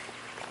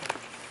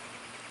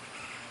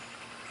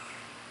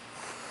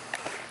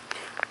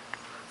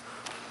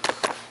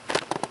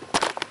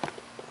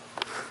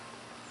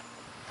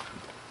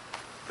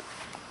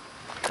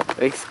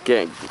 Thanks,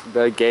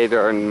 the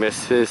Gator and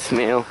Mrs.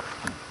 Snail.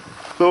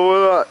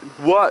 So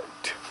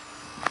what?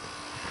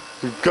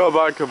 You go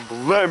back and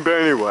blimp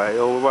anyway.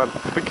 All about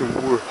freaking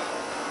work.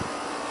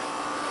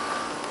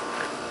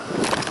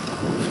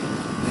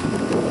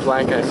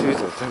 Blank Eyed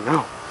Susan said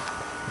no.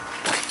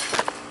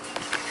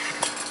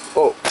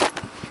 Oh.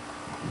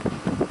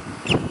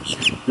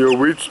 You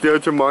reached the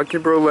edge of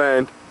Mockingbird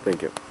Land.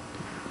 Thank you.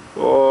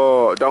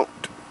 Oh, don't.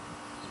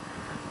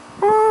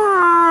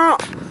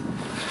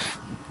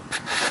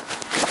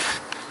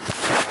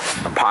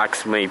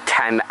 Approximately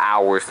 10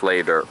 hours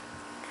later.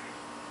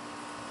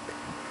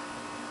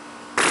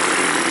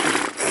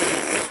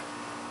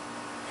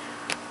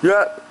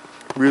 Yeah.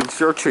 We've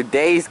searched for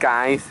days,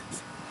 guys.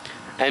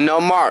 And no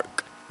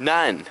mark.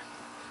 None.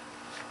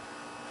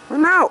 Well,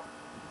 no.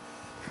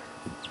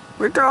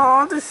 We got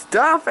all this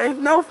stuff.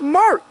 Ain't no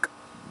mark.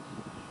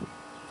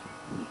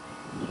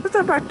 Let's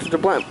head back to the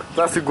blimp.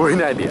 That's a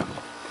great idea.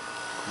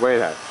 Wait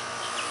a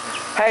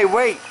Hey,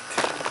 wait.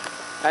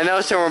 I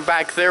know someone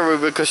back there where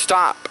we could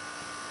stop.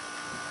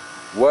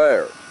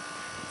 Where?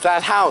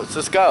 That house.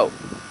 Let's go.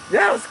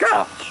 Yeah, let's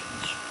go.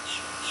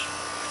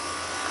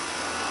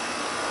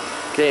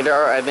 Okay,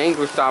 I think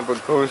we'll stop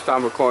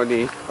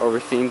recording over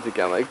scenes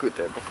again like we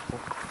did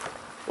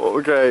before.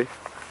 Okay.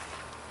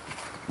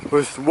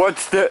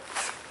 What's this?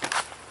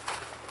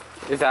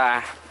 It's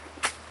a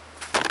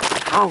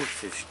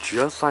house. It's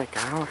just like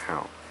our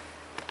house.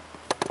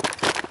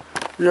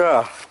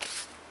 Yeah.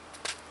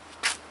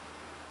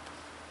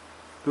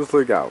 Just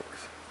like ours.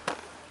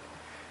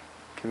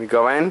 Can we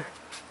go in?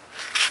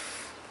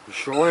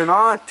 Surely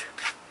not.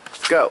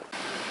 Let's go.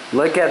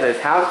 Look at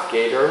this house,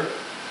 Gator.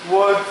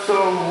 What's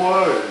so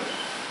what?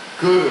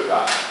 Good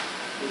about it?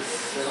 It's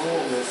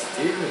so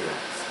mysterious.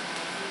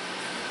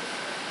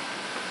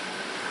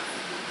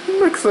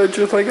 Looks like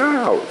just like our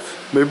house.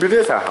 Maybe it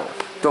is our house.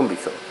 Don't be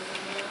silly.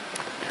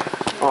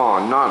 Oh,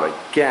 not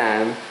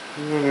again.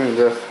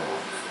 This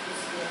house.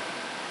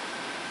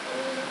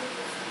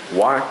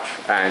 Watch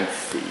and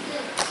see.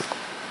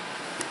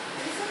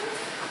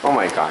 Oh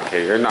my god,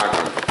 Kate, you're not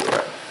going to do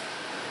it.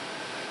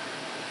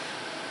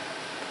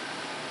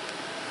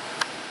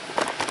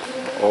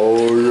 Oh,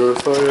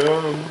 yes I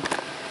am.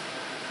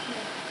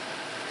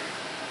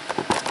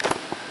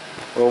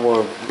 Oh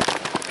my.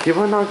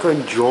 People are not going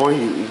to enjoy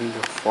you eating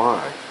the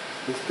fly.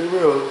 Yes, they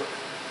will.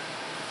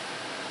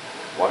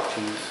 Watch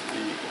and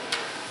see.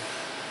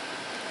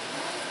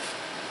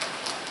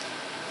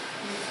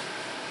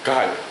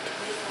 Got it.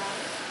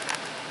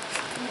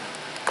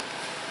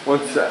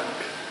 One sec.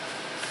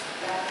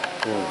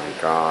 Oh my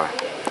god.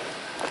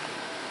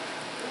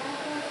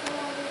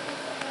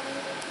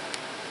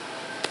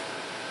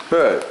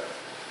 Hey.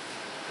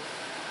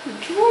 It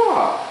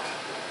dropped.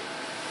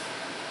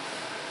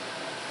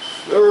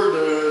 There it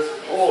is.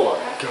 Oh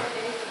my god.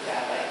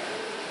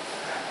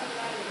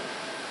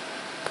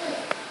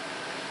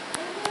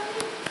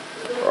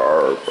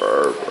 Burp,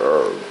 burp,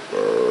 burp,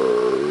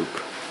 burp.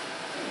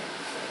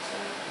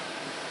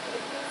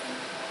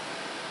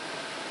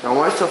 Now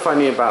what's so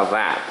funny about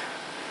that?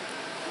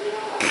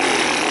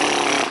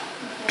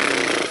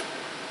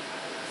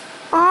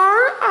 I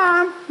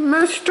am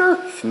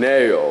Mr.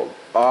 Snail.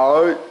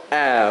 I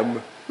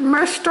am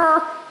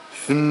Mr.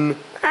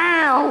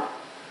 Snail.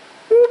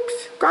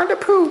 Oops, got to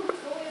poop.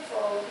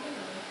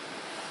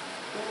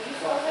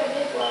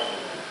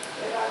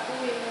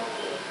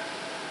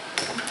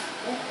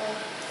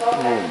 Oh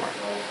my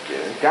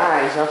god.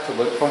 Guys, I have to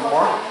look for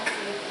Mark.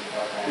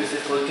 Who's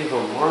just looking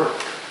for Mark?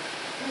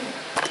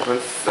 One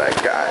sec,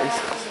 guys.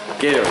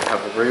 Get him,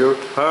 have a real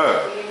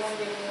hug.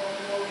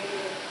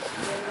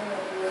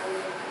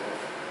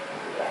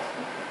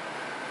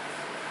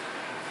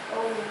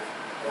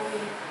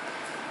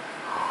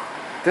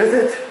 Does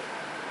it?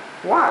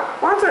 What?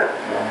 What's it?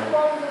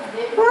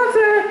 What's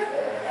it?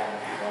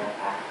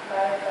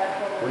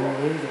 We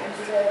need it.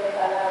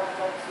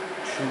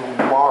 To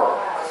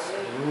Mark's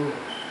room.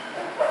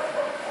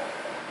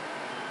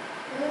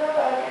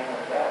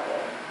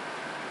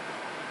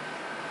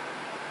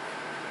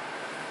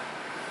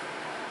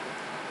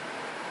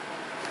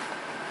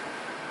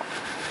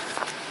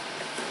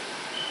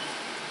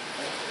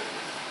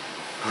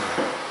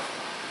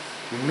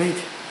 We made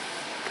it.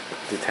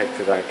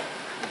 Detective Ike.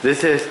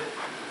 This is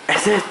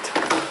it.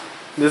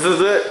 This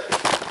is it.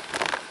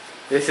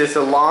 This is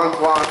a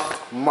long lost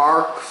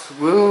Mark's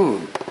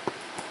room.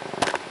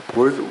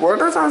 What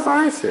does that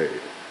sign say?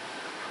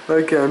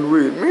 I can't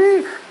read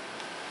me.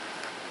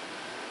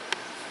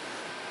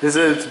 It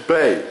says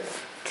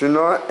base. Do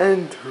not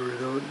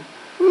enter.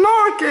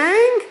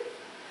 Knocking?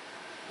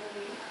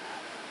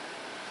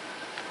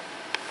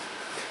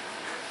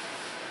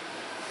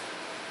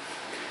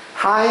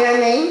 Hi,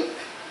 honey.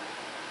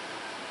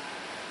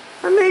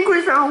 I think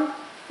we found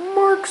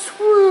Mark's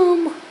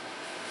room.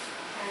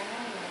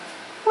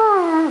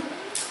 Ah.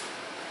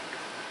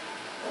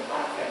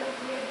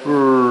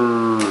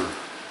 Oh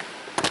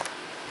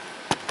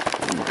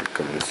my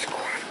goodness,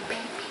 quiet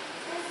baby.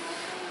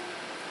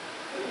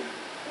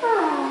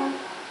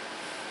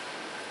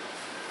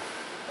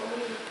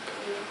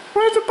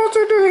 What are you supposed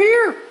to do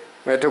here?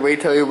 We have to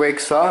wait till he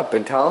wakes up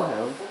and tell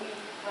him.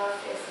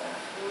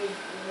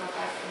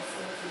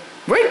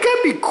 Wake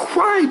up, you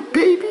quiet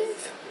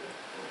babies.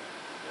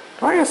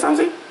 Do I hear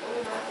something?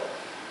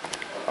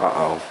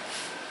 Uh-oh.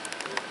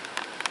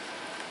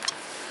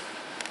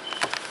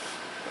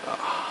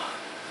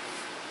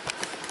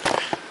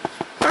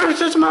 Where's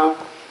this my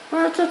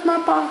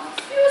ball?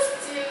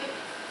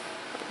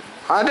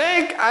 I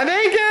think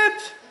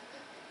it's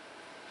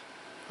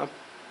a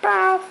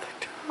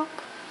bathtub.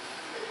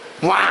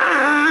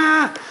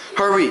 Wow!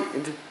 Hurry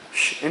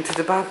into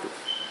the bathroom.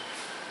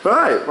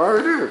 Right,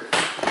 right here.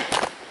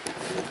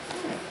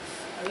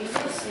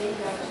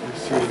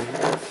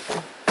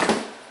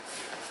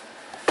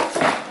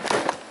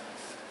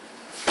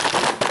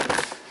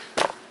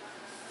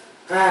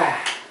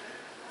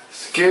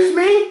 Excuse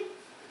me?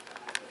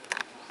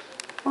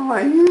 Oh,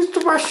 I used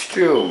the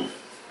restroom.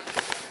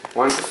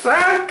 One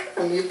sec,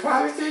 and you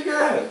probably see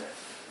good.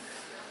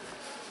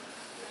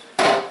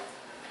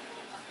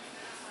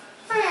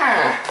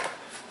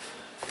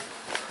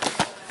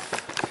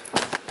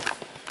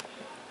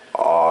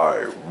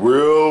 I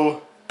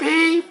will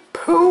be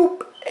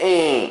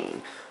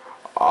pooping.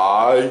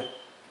 I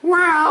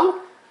will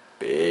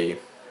be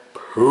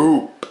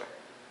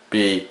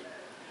pooping.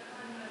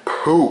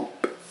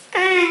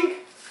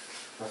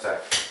 What's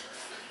that?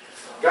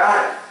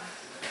 Got it.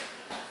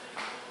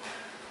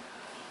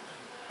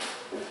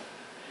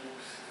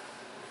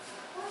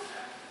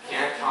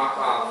 Can't talk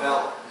about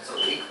film. It's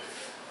illegal.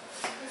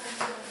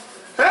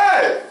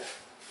 Hey!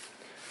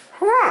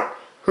 Huh?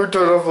 Who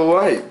turned off the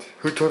light?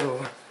 Who turned off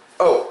the light?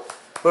 Oh,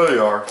 there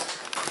you are.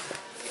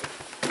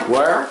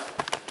 Where?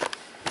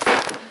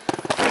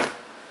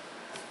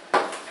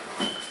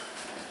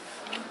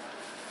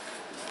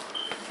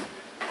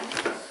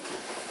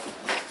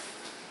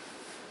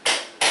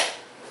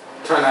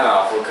 Turn that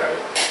off, okay.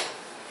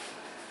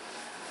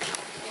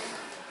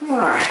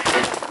 Alright.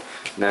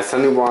 There's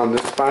anyone in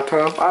this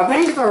bathtub? I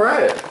think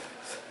there is.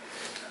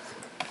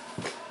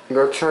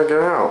 Go check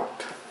it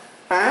out.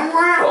 I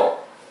will.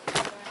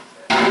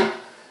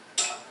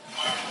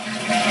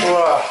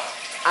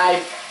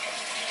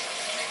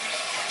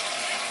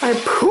 I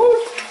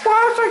pooped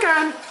once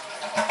again.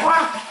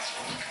 Wow.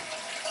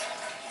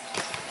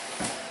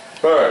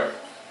 Hey.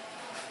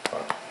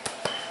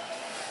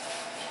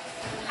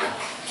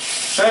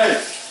 Hey.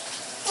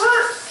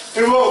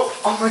 Hey, whoa.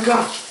 Oh my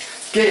God.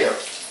 Gator.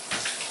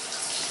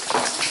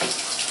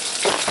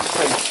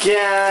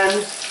 Again.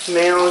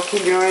 Now, can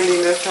you do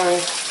anything this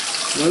time?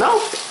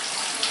 Nope.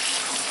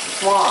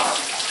 Why?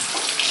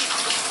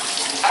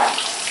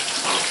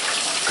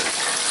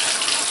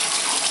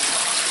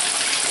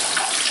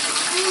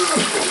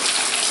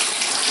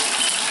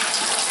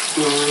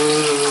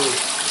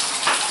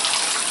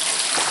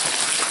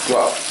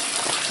 Well,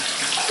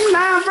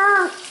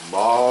 never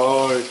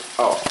mind.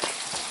 Oh.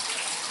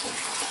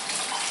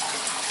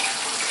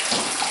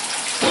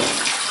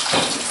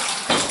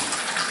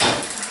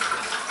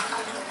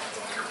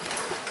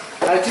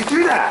 How'd you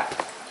do that?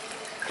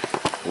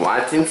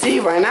 Watch and see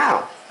right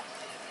now.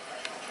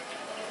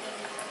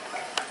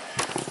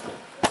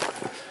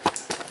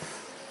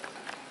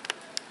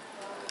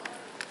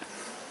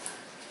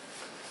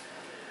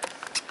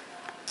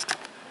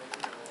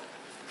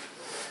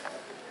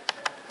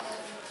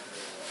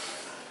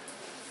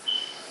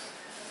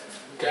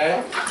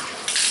 Okay.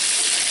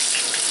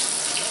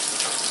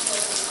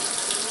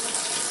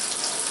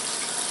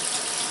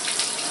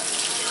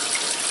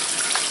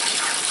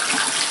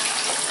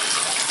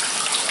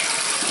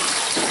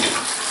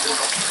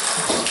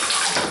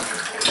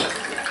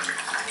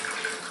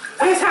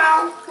 That's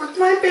how with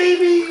my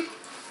baby.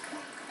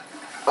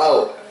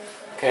 Oh,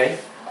 okay.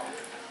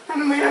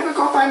 And we have to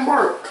go find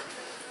work.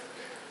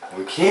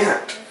 We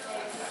can't.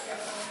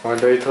 Why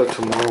wait till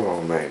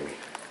tomorrow, maybe?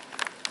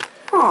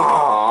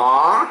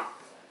 Aww.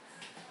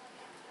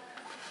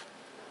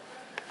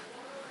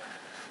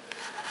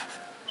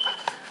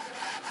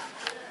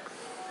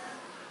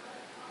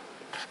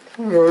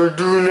 What do I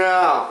do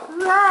now?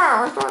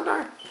 Yeah, what's going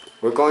on?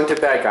 We're going to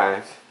bed,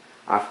 guys.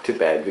 Off to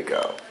bed we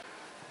go.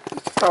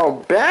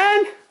 Oh,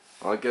 bed?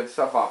 I'll get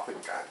stuff off for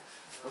you guys.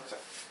 Okay.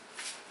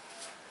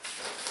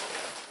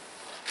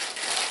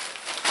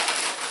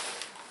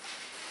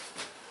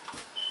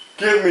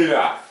 Give me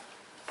that.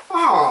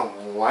 All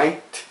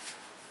right.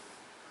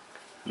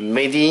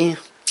 Matey.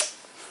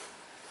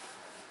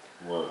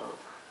 Whoa.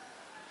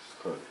 It's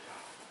good.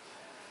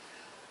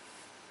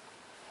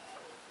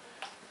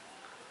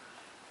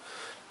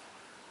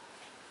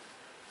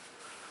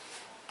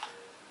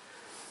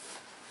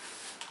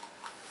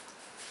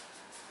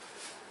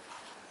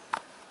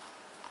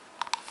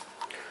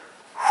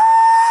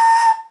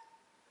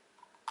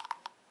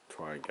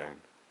 try again.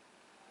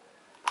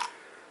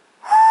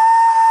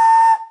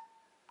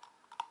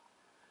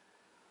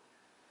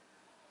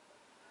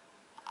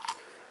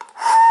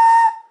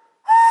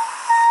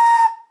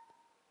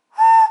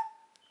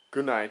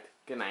 Good night.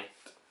 Good night.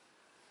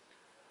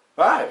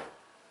 Bye.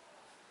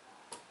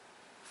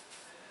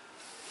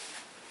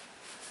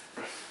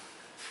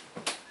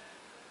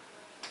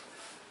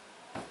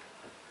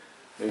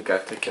 You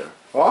got to kill.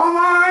 All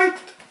right.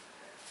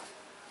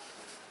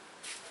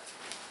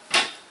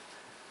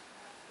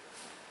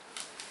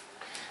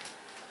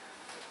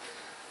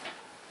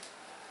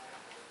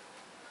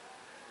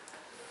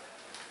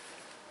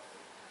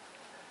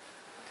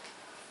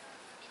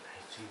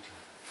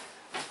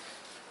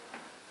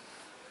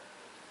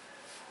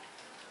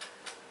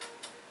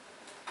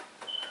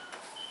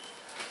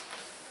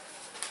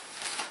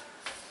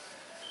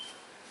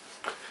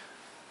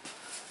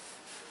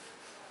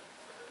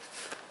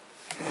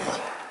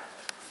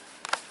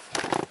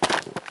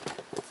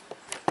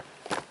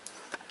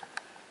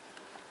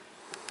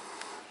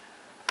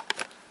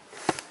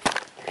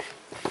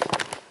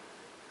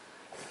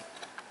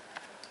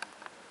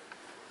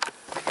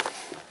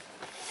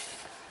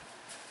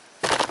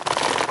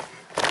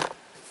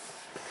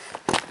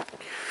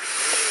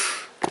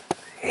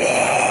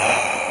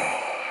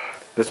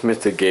 This is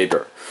Mr.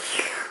 Gator.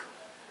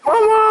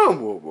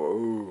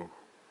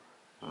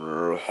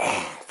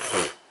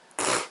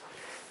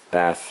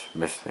 That's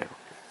Miss Snail.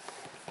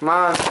 Come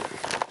on.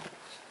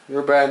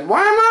 You're bad. Why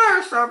am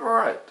I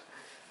separate?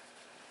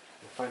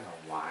 You'll find out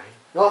why.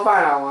 You'll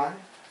find out why.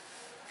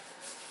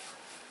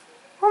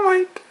 Oh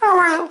my God,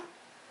 I will.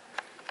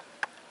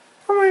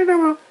 Oh my God, I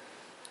will.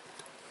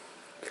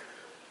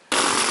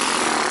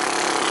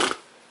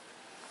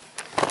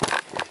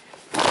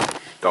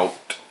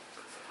 Don't.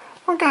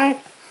 Okay.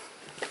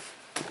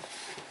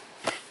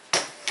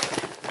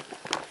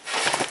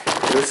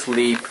 You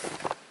sleep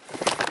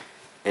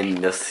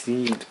in the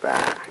seed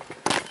bag.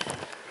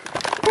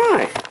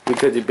 Why?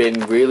 Because you've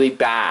been really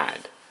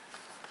bad.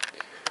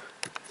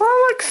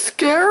 Oh, looks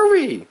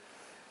scary.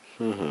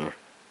 Mm-hmm.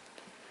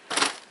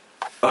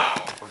 Oh,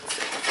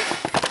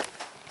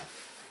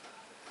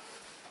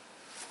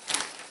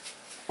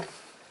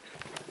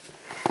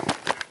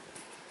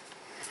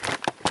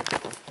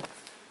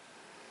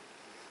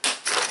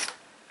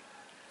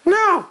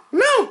 No,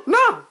 no,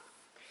 no.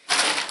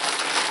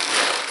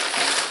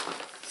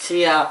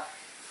 see ya,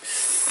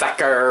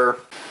 sucker.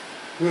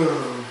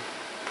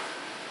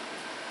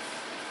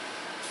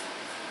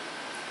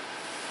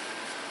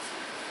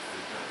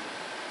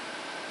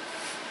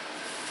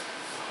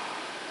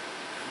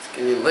 It's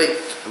getting late.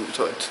 I'm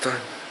sorry, it's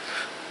time.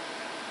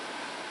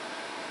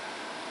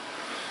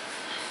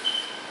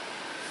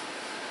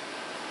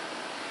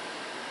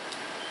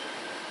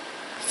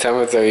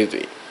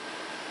 $7:33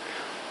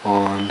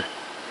 on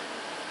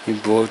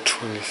April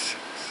 26th.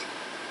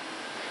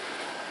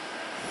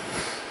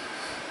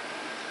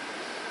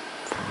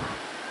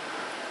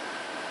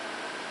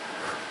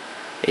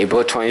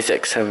 April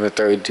 26th,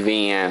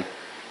 7:33 and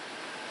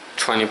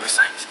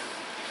 20%.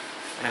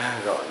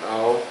 I don't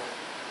know.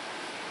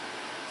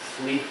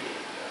 Sleepy.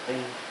 I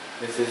think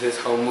this is his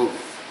whole move.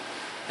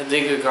 I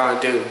think we're gonna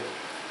do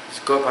is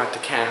go back to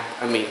camp.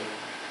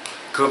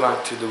 Go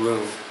back to the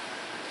room.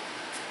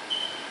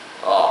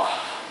 Oh.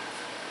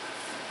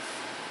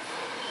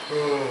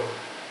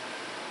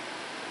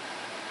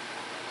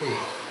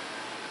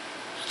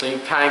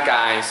 Sleep tight,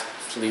 guys.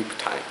 Sleep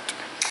tight.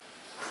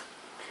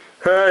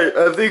 Hey,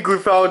 I think we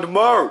found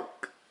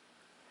Mark.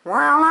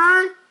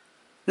 Really?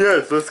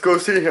 Yes, let's go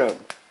see him.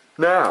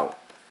 Now.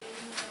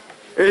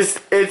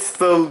 It's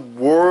the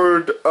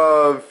word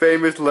of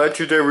famous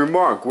legendary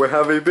Mark. Where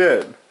have you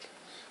been?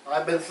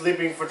 I've been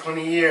sleeping for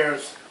 20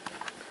 years.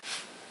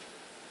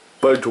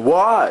 But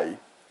why?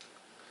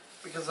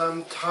 Because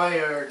I'm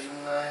tired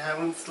and I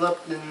haven't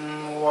slept in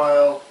a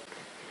while.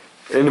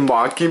 In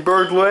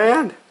Mockingbird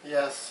Land?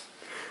 Yes.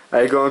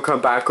 Are you gonna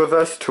come back with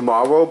us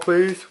tomorrow,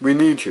 please? We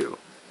need you.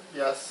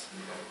 Yes.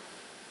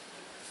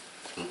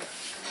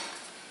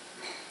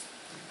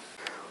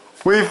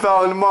 We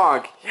found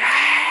Mark.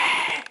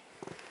 Yay!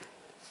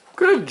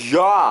 Good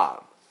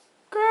job.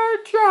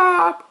 Good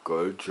job.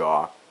 Good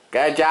job.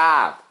 Good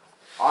job.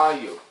 All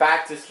you.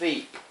 Back to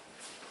sleep.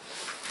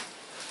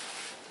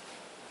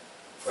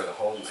 For the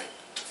whole night.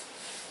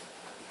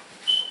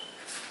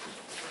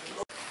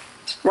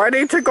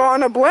 Ready to go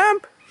on a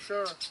blimp?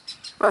 Sure.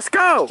 Let's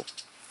go.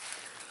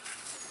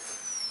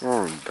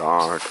 Oh,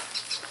 dog.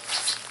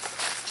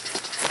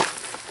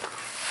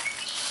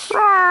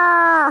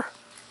 Roar.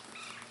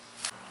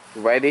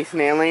 Ready,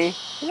 Snaily?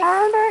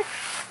 Ready.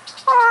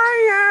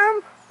 I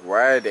am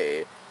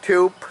ready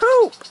to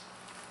poop.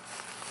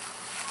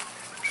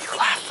 You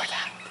laugh for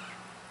that.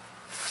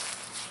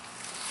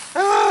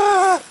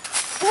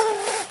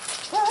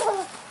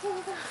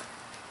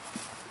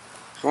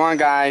 Come on,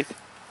 guys.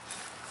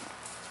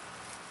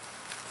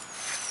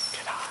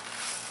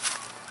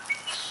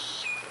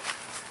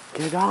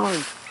 Get on.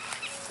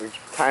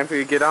 It's time for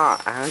you to get on.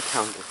 I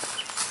count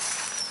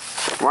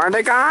this.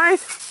 Ready,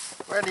 guys?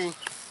 Ready.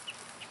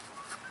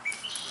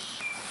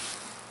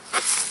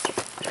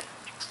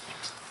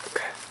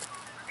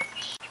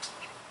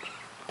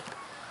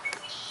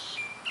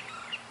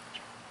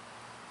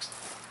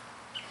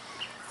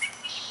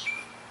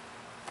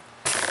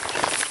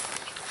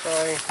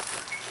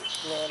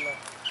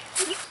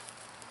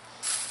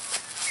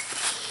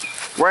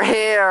 We're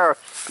here!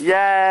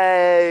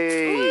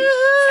 Yay!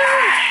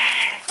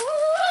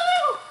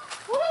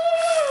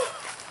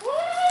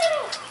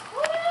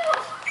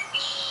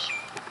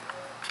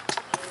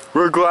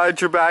 We're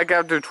glad you're back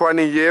after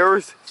 20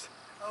 years.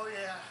 Oh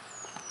yeah.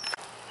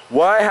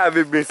 Why have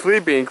you been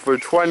sleeping for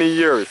 20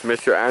 years,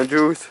 Mr.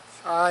 Andrews?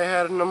 I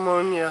had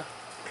pneumonia.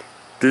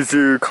 Did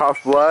you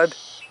cough blood?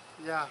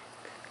 Yeah.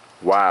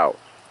 Wow.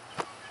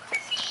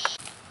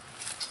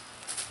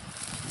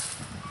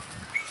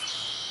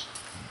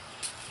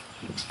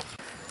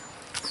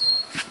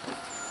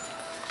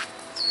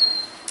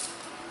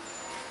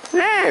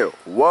 Hey!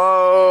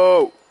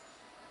 Whoa!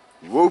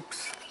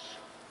 Whoops.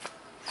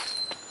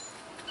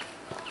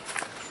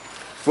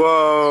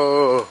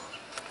 Whoa!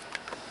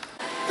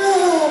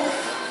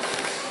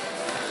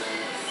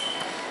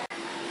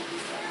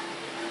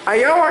 Are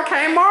you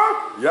okay, Mark?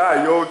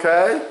 Yeah, you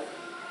okay?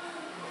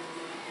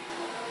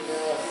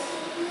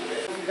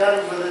 Yes. I'm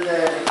done for the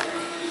day.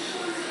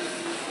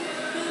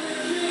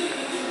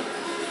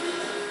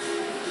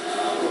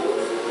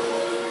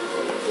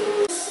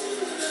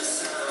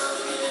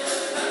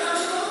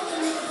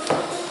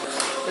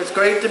 It's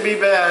great to be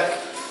back.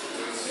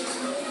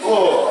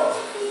 Oh,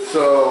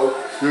 so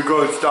you're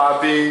going to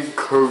stop being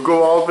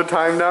Kugel all the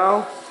time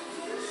now?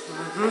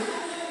 Mm-hmm.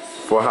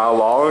 For how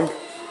long?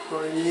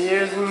 For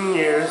years and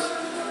years.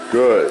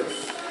 Good.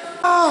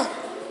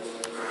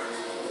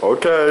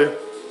 Okay.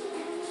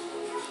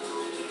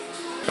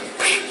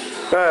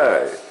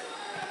 Hey.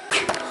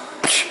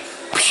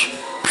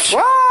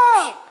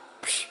 Whoa!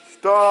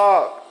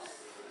 Stop.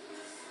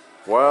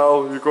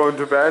 Well, you're going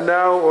to bed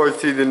now or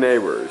see the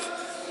neighbors?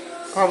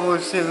 Probably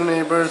see the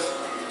neighbors.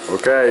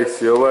 Okay,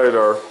 see you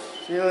later.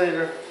 See you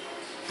later.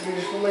 Can you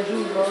just put my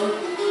shoes on?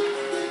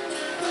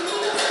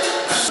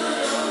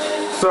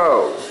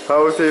 So,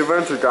 how was the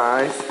adventure,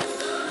 guys?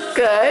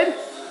 Good.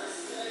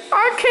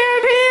 I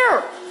can't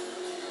hear.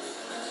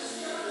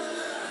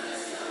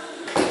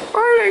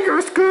 I think it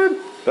was good.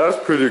 That's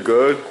pretty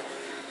good.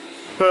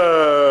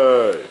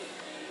 Hey.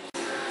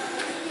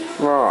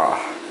 Ah,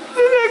 Isn't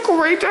it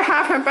great to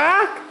have him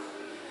back?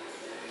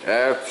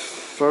 it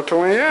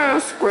certainly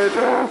is. Great to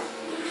have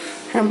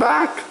him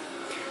back.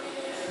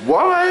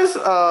 What is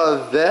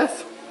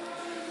this?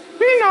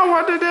 You know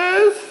what it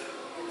is?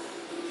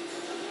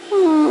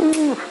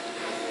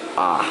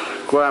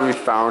 Glad we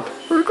found.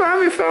 We're glad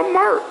we found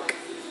Mark.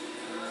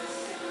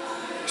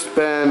 It's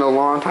been a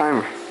long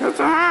time. Yes,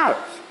 it has.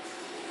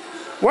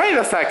 Wait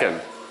a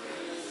second.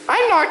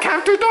 I'm not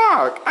Captain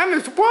Dog. I'm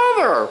his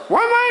brother.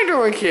 What am I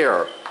doing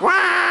here?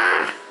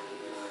 Wah!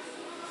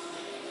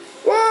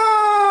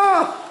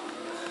 Wah!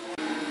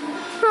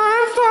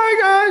 I'm sorry,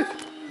 guys.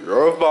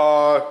 You're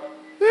fine.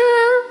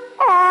 You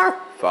are.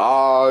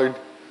 Fine.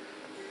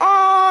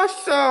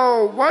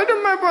 So why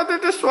did my brother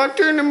just work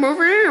during the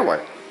movie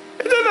anyway?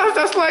 Is it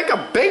just like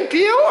a big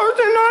deal or is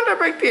it not a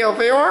big deal,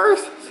 viewers?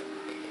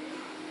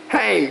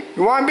 Hey,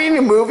 you want to be in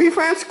the movie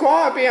Friends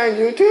Squad? Be on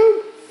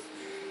YouTube?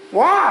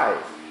 Why?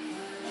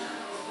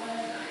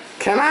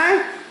 Can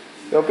I?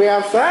 You'll be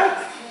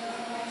upset?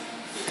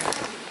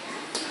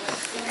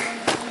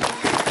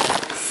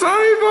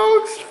 Sorry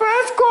folks,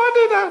 Friends Squad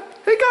did that.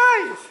 Hey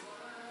guys!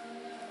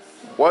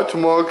 What's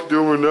Mark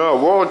doing now?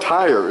 We're all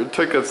tired. It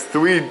took us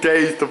 3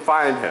 days to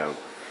find him.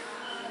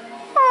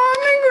 Oh, I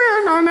think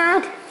we're on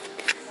that.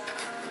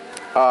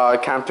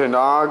 Captain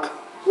Dog,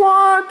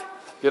 What?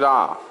 get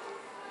off.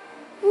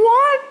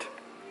 What?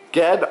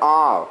 Get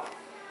off.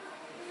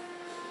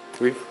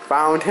 We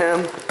found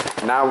him.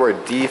 Now we're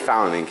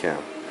defounding him.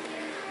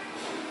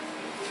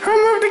 Who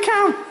moved the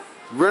count?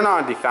 We're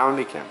not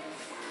defounding him.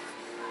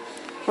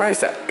 Wait a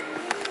sec.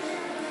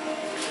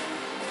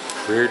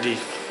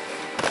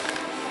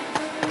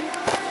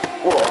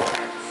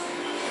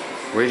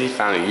 We're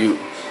defounding you.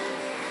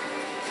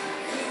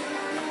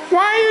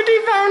 Why are you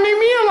defounding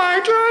me,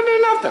 Elijah? I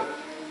did nothing.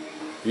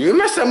 You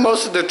missed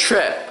most of the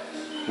trip.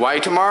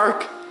 Right,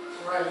 Mark?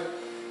 Right.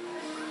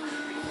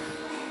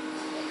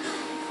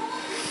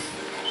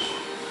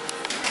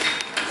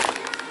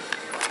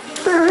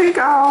 There he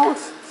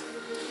goes.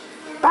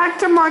 Back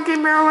to Monkey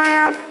Bear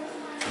Land.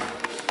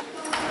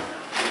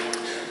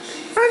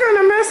 I'm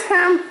gonna miss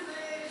him.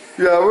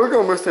 Yeah, we're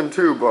gonna miss him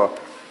too, but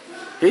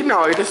He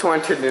just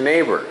went to the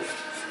neighbors.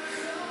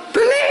 The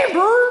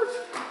neighbors?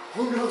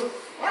 oh no.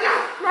 Oh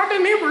no, not the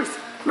neighbors.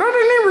 Not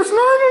the neighbors,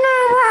 not the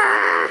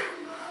neighbors.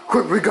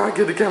 Quick, we gotta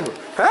get the camera.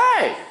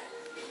 Hey!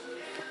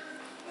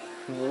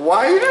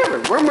 Why are you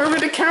doing? We're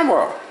moving the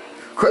camera.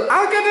 Quick,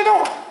 I'll get it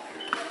off.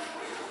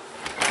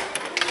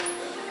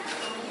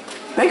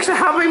 Thanks for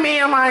helping me,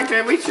 Elijah.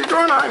 At least your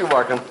door not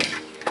working.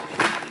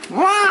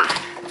 Wow!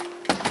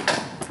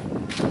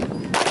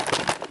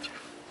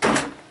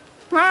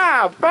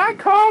 Wow,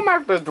 back home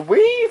after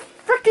 3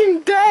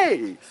 freaking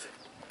days.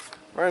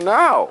 I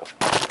know.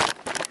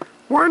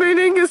 What do you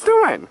think he's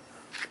doing?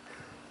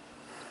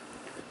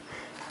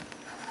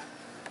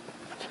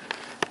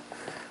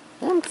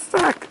 One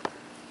sec.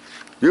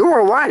 You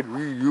were right.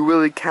 You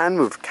really can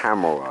move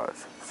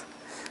cameras.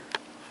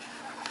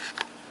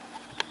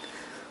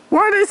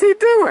 What is he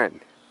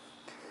doing?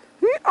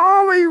 He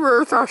always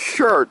wears a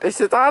shirt. He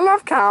says, I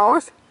love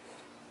cows.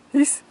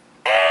 He's...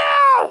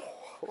 Ow!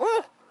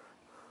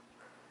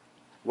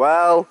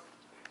 Well,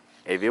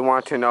 if you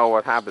want to know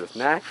what happens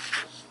next,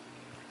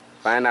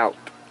 find out.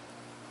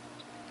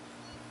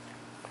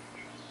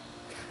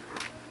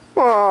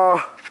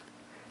 Well,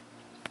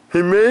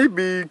 he may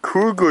be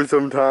cuckoo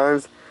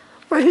sometimes,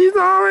 but he's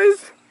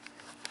always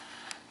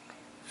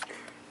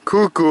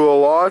cuckoo a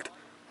lot,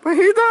 but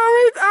he's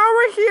always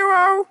our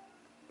hero.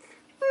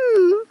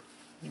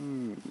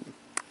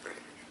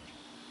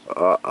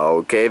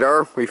 Uh-oh,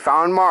 Gator, we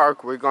found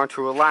Mark. We're going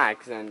to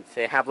relax and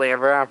say happily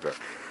ever after.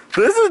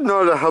 This is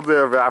not a happily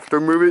ever after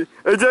movie.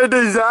 It's a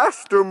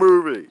disaster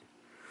movie.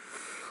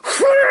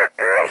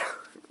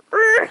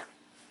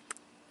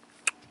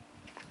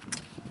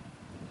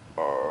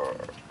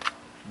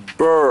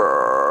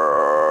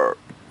 Brrr.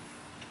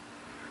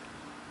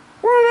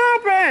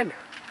 What happened?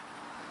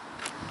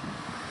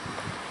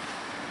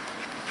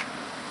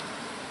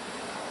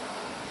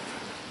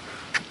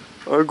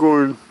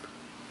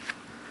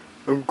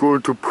 I'm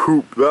going to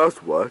poop,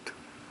 that's what.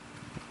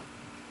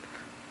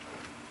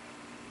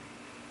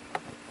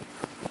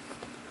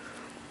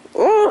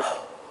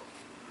 Oh!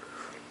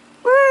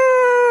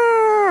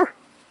 Ah!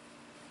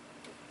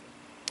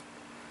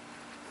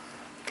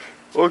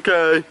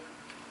 Okay.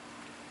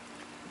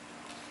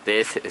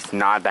 This is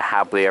not the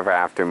happily ever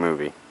after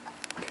movie.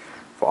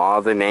 For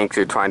all the Nanks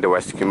who are trying to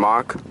rescue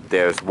Mark,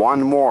 there's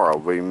one moral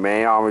we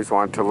may always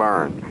want to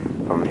learn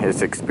from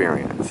his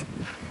experience.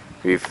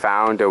 We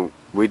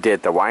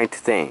did the right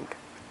thing.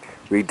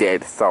 We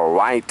did the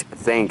right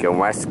thing and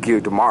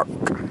rescued Mark.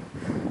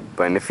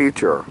 But in the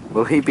future,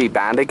 will he be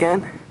bad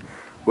again?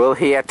 Will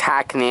he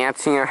attack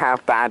Nancy or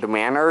have bad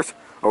manners?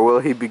 Or will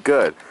he be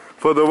good?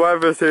 For the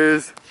rest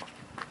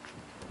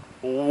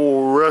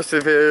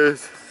of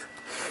his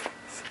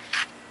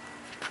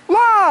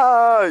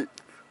life!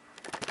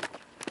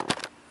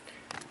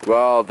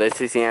 Well, this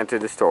is the end to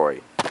the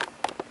story.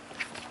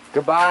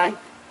 Goodbye.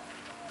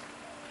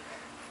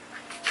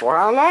 For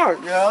how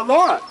long? Yeah, a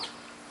lot.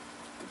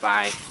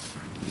 Goodbye.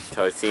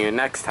 Till I see you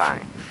next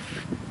time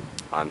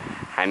on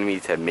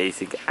Henry's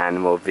Amazing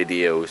Animal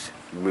Videos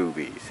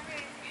movies.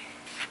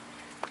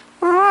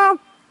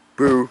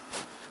 Boo.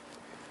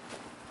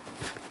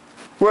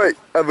 Wait,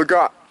 I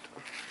forgot.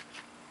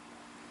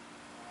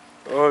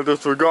 Oh, I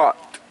just forgot.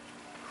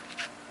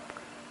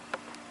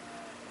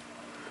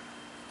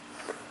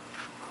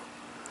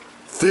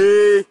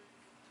 See?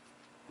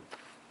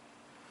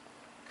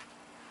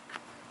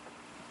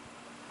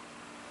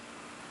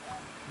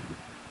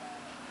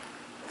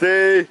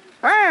 See?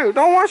 Hey,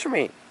 don't watch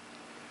me.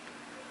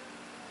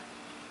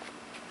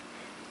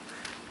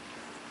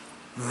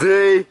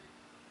 The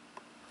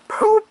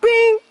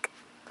pooping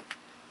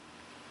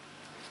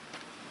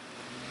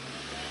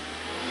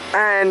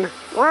and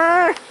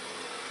bye,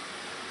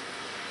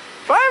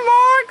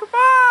 Mark.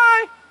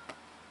 Bye.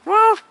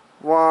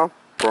 Well.